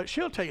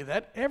 She'll tell you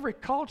that. Every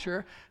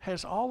culture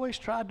has always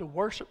tried to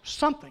worship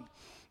something.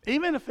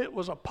 Even if it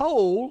was a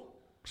pole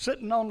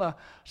sitting on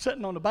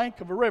the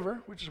bank of a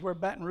river, which is where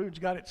Baton Rouge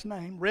got its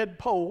name, red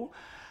pole.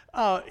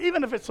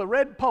 Even if it's a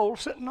red pole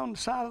sitting on the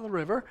side of the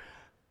river,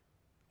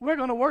 we're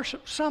going to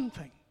worship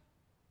something.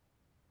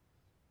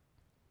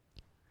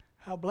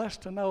 How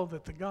blessed to know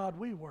that the God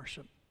we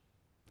worship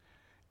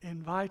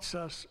invites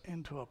us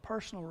into a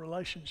personal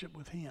relationship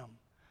with Him,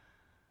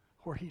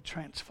 where He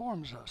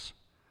transforms us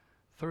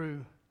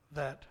through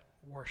that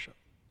worship.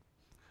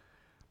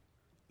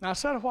 Now, I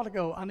said a while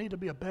ago, I need to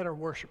be a better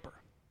worshiper.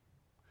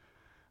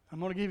 I'm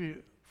going to give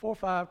you 4 or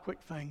 5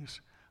 quick things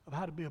of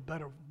how to be a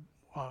better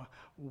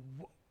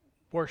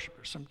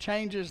worshiper, some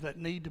changes that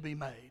need to be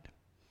made.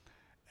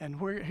 And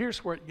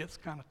here's where it gets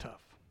kind of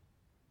tough.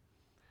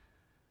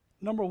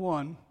 Number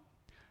 1,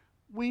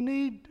 we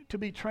need to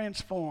be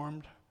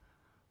transformed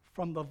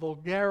from the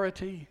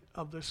vulgarity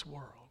of this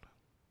world.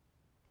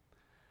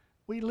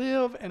 We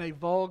live in a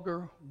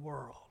vulgar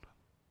world.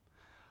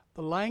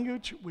 The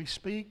language we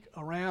speak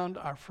around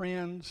our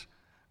friends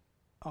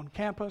on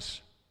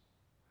campus,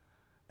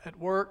 at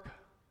work,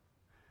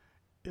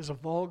 is a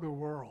vulgar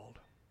world.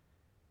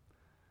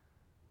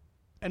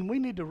 And we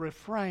need to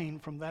refrain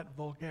from that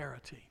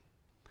vulgarity.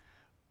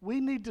 We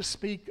need to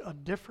speak a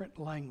different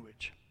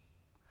language.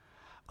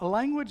 A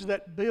language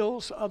that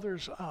builds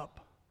others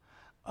up.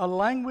 A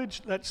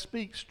language that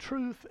speaks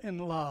truth in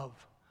love.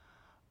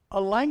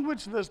 A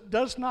language that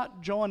does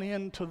not join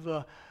into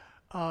the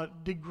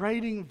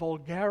degrading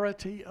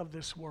vulgarity of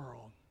this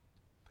world.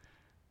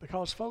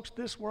 Because, folks,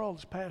 this world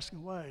is passing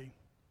away.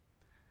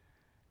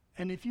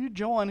 And if you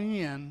join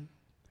in,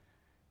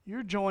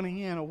 you're joining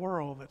in a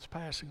world that's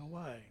passing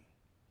away.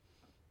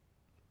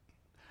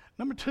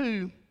 Number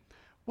 2,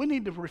 we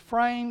need to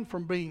refrain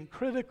from being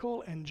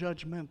critical and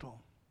judgmental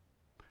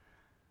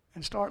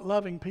and start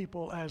loving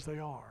people as they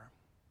are.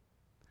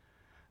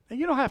 Now,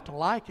 you don't have to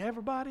like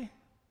everybody.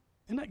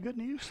 Isn't that good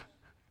news?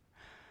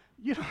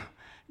 You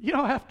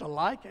don't have to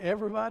like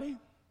everybody,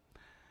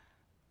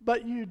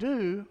 but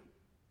you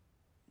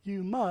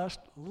must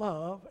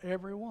love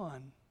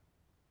everyone.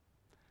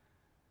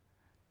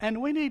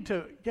 And we need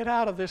to get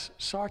out of this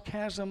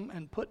sarcasm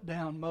and put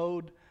down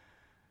mode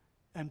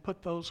and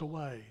put those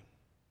away.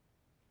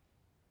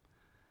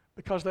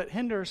 Because that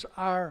hinders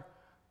our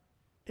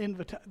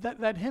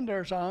that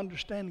hinders our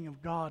understanding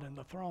of God in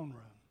the throne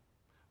room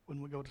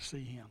when we go to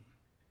see Him.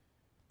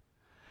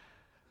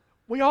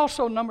 We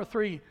also, number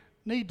 3,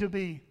 need to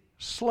be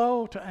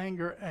slow to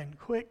anger and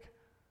quick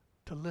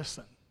to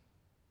listen.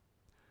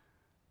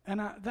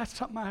 And that's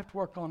something I have to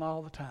work on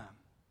all the time.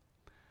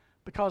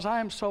 Because I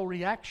am so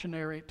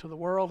reactionary to the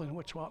world in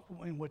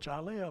which I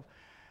live.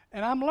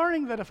 And I'm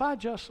learning that if I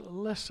just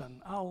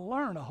listen, I'll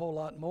learn a whole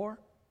lot more.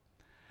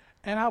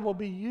 And I will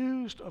be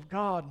used of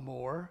God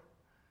more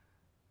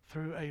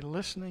through a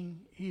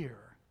listening ear.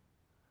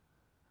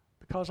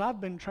 Because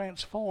I've been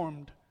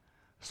transformed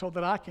so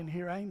that I can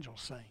hear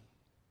angels sing.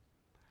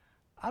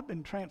 I've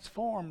been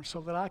transformed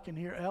so that I can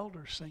hear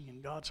elders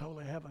singing God's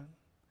holy heaven.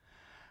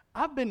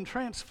 I've been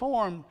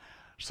transformed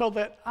so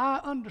that I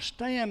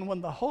understand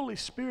when the Holy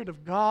Spirit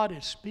of God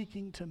is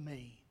speaking to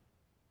me,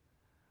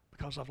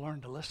 because I've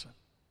learned to listen.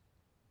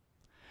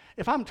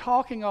 If I'm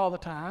talking all the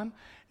time,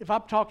 if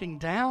I'm talking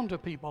down to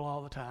people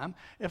all the time,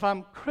 if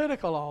I'm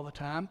critical all the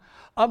time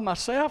of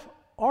myself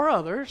or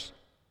others,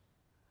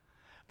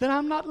 then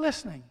I'm not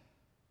listening.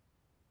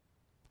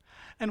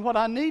 And what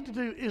I need to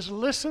do is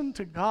listen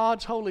to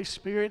God's Holy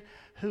Spirit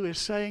who is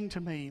saying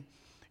to me,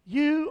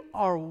 you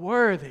are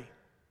worthy.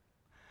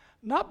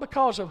 Not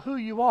because of who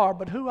you are,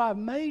 but who I've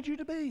made you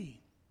to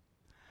be.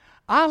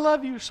 I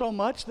love you so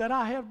much that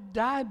I have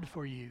died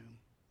for you.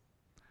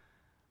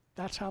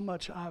 That's how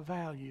much I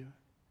value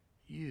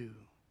you.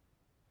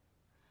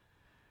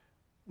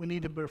 We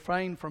need to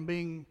refrain from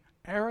being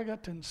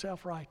arrogant and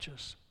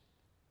self-righteous.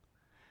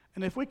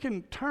 And if we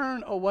can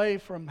turn away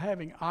from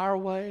having our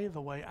way,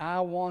 the way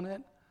I want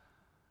it,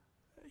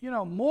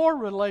 more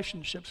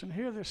relationships, and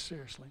hear this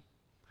seriously,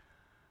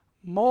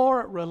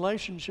 more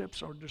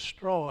relationships are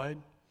destroyed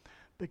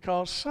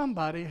because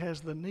somebody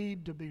has the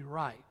need to be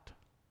right.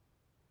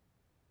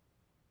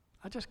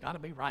 I just got to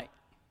be right.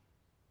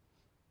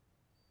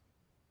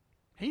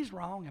 He's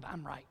wrong and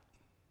I'm right.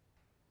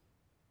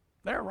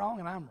 They're wrong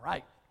and I'm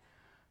right.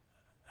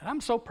 And I'm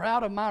so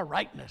proud of my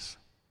rightness.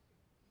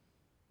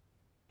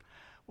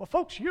 Well,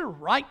 folks, your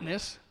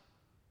rightness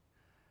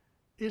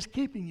is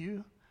keeping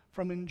you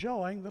from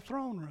enjoying the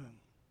throne room.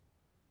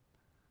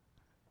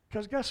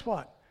 Because guess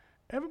what?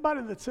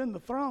 Everybody that's in the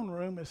throne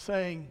room is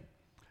saying,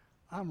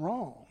 I'm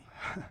wrong,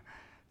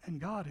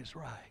 and God is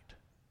right.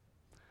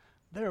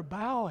 They're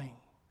bowing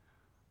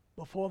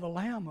before the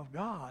Lamb of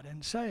God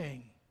and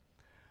saying,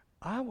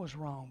 I was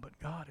wrong, but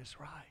God is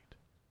right.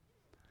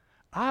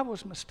 I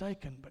was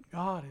mistaken, but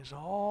God is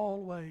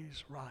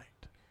always right.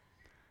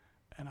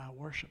 And I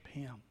worship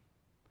Him.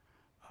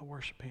 I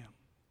worship Him.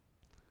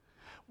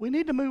 We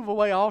need to move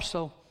away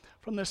also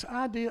from this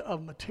idea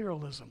of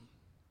materialism.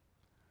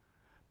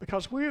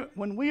 Because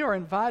when we are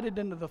invited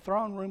into the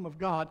throne room of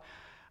God,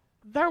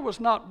 there was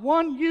not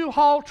one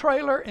U-Haul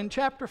trailer in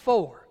chapter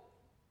 4.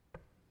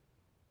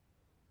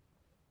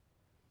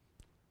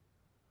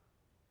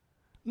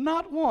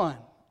 Not one.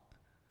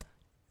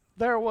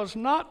 There was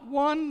not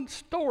one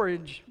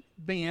storage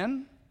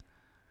bin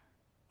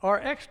or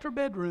extra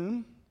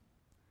bedroom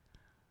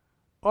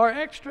or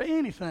extra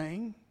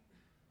anything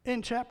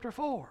in chapter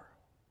 4.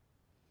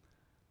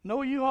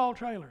 No U-Haul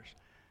trailers.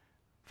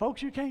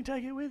 Folks, you can't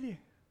take it with you.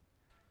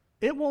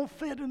 It won't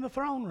fit in the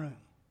throne room.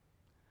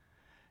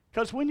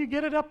 Because when you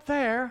get it up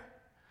there,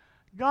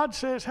 God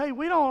says, hey,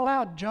 we don't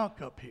allow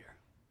junk up here.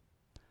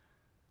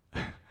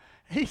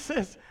 He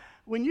says,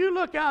 when you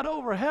look out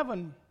over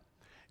heaven,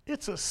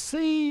 it's a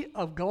sea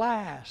of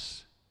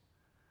glass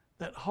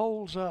that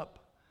holds up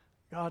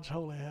God's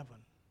holy heaven.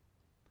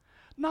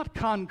 Not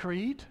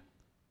concrete,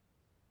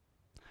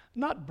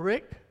 not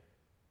brick,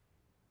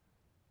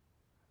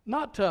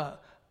 not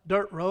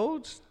dirt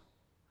roads,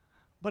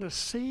 but a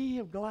sea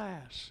of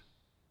glass.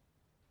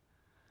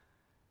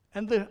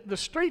 And the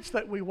streets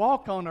that we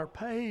walk on are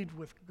paved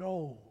with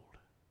gold.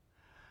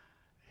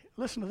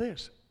 Listen to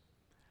this.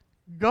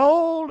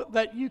 Gold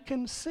that you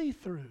can see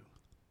through.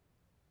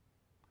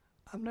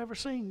 I've never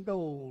seen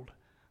gold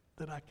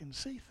that I can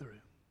see through.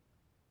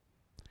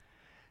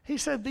 He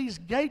said these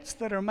gates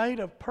that are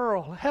made of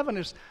pearl, heaven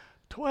is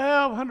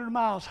 1,200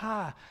 miles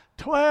high,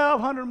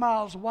 1,200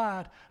 miles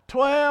wide,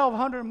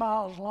 1,200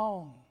 miles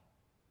long.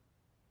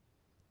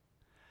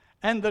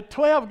 And the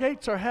 12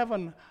 gates of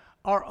heaven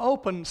are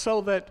open so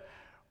that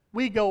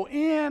we go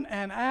in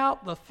and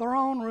out the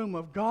throne room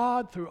of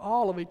God through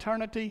all of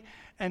eternity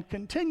and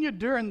continue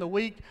during the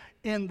week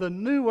in the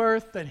new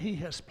earth that He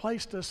has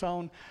placed us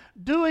on,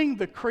 doing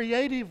the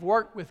creative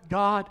work with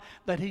God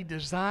that He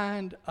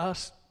designed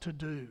us to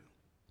do.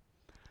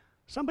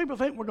 Some people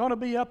think we're going to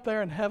be up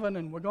there in heaven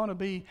and we're going to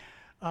be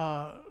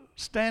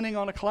standing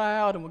on a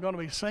cloud and we're going to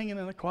be singing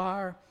in a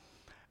choir.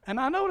 And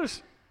I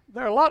notice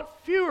there are a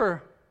lot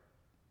fewer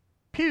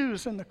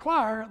pews in the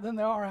choir than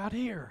there are out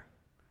here.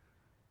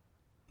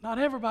 Not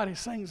everybody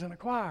sings in a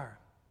choir.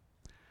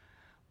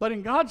 But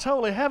in God's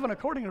holy heaven,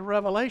 according to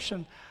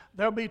Revelation,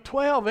 there'll be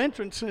 12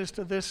 entrances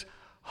to this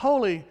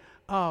holy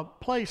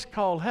place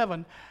called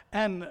heaven.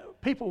 And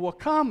people will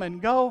come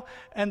and go,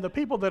 and the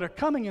people that are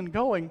coming and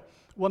going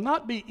will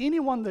not be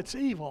anyone that's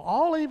evil.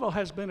 All evil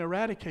has been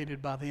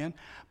eradicated by then,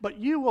 but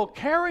you will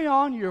carry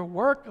on your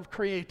work of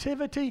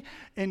creativity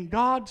in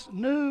God's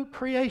new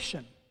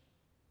creation.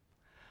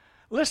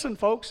 Listen,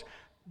 folks,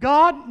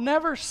 God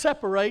never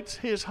separates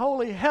His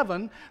holy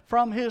heaven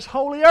from His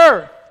holy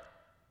earth.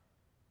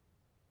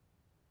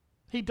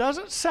 He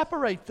doesn't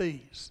separate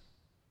these.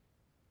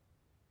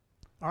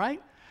 All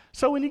right?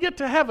 So when you get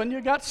to heaven,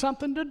 you got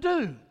something to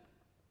do.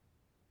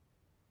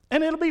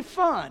 And it'll be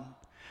fun.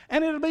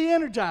 And it'll be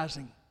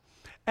energizing.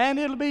 And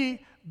it'll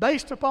be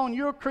based upon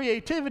your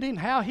creativity and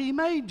how He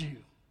made you.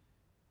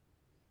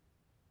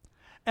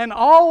 And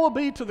all will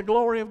be to the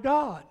glory of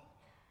God.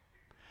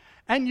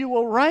 And you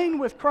will reign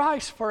with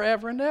Christ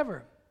forever and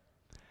ever.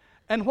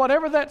 And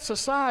whatever that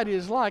society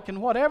is like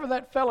and whatever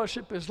that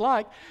fellowship is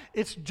like,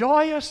 it's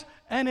joyous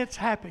and it's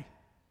happy.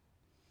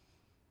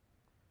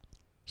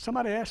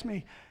 Somebody asked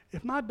me,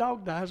 if my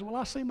dog dies, will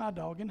I see my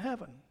dog in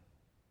heaven?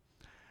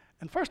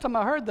 And first time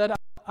I heard that,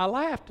 I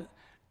laughed.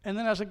 And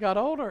then as I got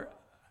older,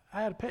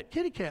 I had a pet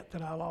kitty cat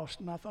that I lost.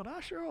 And I thought, I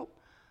sure hope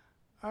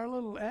our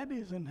little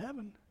Abby's in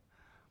heaven.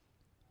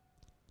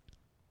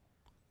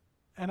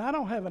 And I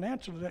don't have an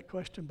answer to that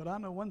question, but I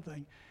know one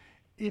thing.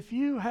 If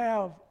you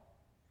have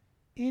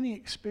any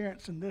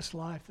experience in this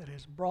life that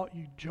has brought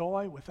you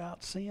joy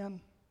without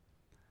sin,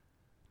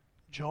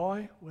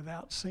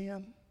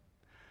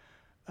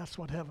 that's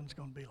what heaven's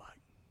going to be like.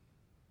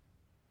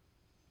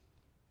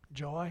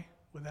 Joy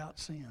without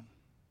sin.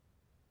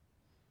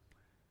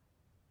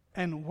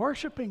 And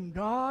worshiping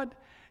God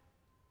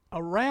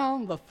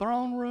around the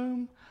throne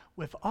room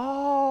with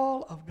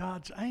all of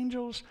God's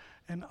angels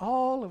and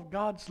all of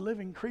God's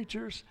living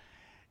creatures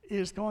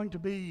is going to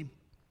be,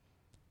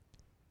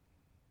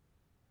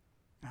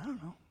 I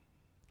don't know,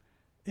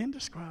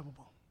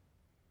 indescribable.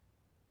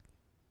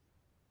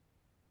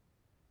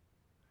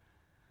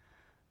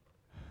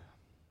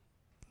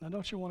 Now,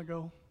 don't you want to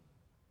go?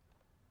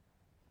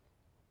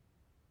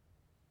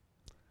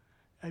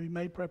 Have you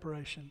made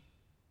preparation?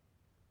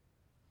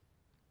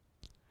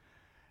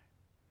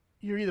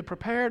 You're either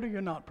prepared or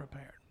you're not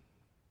prepared.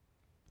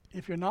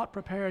 If you're not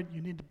prepared,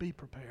 you need to be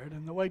prepared.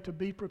 And the way to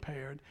be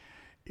prepared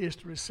is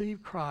to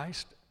receive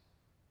Christ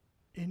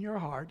in your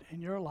heart,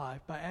 in your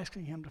life, by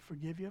asking Him to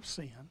forgive you of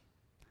sin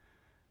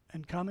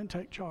and come and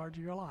take charge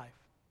of your life.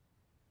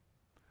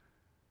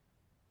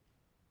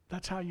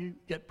 That's how you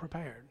get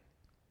prepared.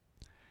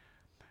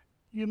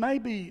 You may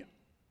be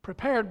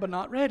prepared but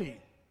not ready.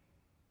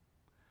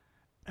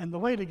 And the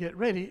way to get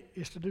ready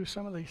is to do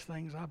some of these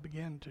things I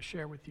began to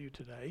share with you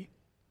today.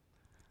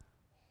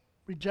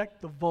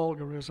 Reject the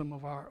vulgarism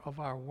of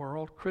our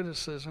world,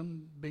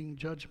 criticism, being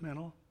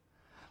judgmental.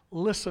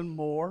 Listen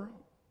more.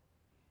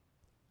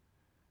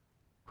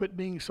 Quit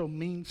being so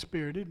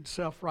mean-spirited and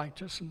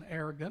self-righteous and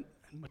arrogant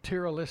and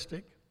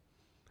materialistic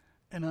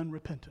and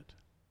unrepentant.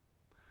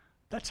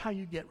 That's how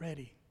you get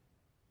ready.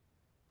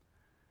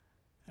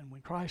 And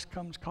when Christ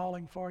comes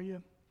calling for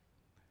you,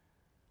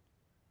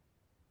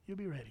 you'll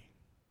be ready.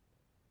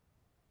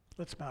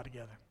 Let's bow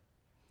together.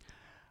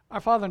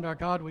 Our Father and our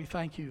God, we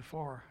thank you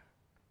for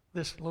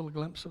this little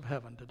glimpse of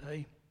heaven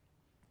today.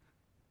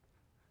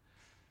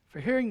 For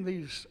hearing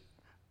these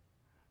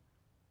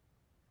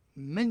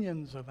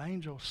millions of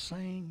angels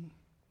sing,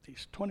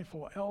 these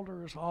 24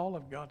 elders, all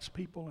of God's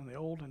people in the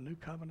Old and New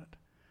Covenant.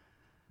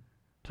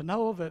 To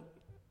know that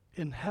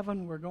in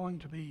heaven we're going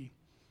to be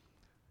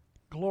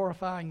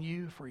glorifying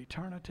you for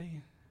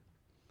eternity,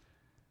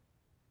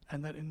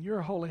 and that in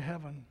your holy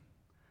heaven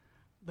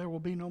there will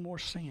be no more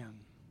sin,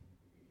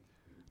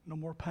 no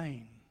more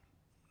pain,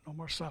 no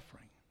more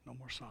suffering, no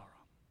more sorrow.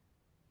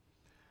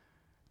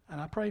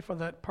 And I pray for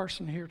that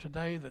person here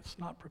today that's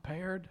not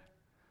prepared,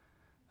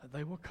 that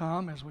they will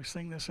come as we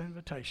sing this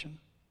invitation.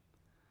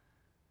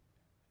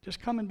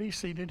 Just come and be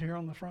seated here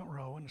on the front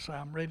row and say,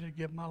 I'm ready to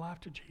give my life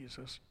to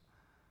Jesus.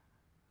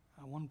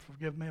 I want to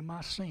forgive me of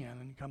my sin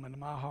and come into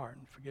my heart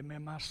and forgive me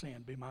of my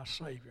sin, be my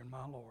Savior and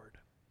my Lord.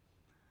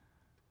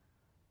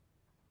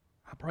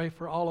 I pray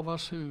for all of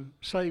us who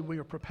say we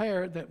are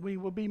prepared that we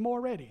will be more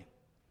ready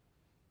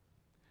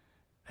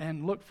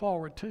and look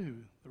forward to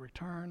the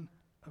return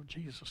of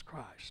Jesus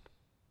Christ.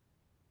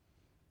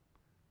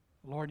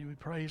 Lord, you be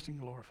praised and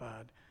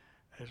glorified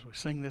as we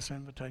sing this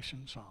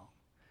invitation song.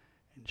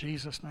 In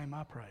Jesus' name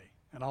I pray.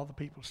 And all the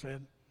people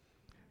said,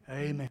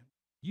 Amen.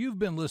 You've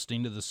been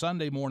listening to the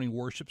Sunday morning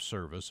worship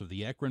service of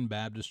the Ekron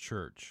Baptist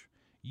Church.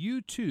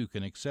 You too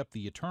can accept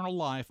the eternal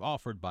life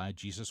offered by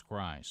Jesus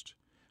Christ.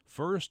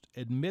 First,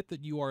 admit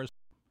that you are a sinner.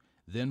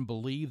 Then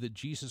believe that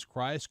Jesus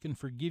Christ can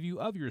forgive you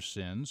of your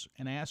sins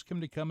and ask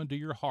Him to come into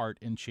your heart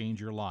and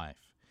change your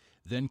life.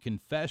 Then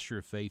confess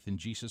your faith in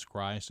Jesus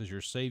Christ as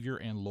your Savior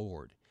and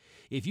Lord.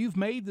 If you've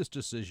made this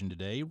decision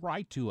today,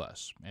 write to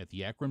us at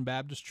the Ekron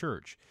Baptist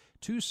Church,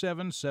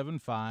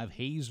 2775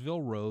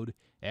 Hayesville Road,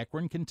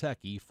 Ekron,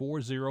 Kentucky,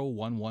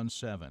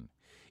 40117.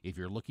 If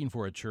you're looking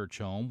for a church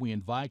home, we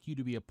invite you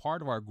to be a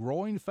part of our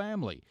growing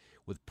family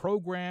with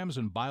programs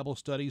and Bible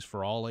studies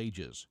for all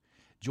ages.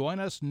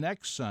 Join us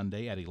next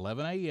Sunday at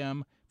 11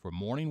 a.m. for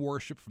morning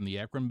worship from the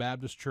Ekron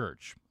Baptist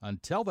Church.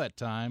 Until that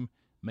time,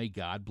 may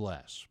God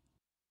bless.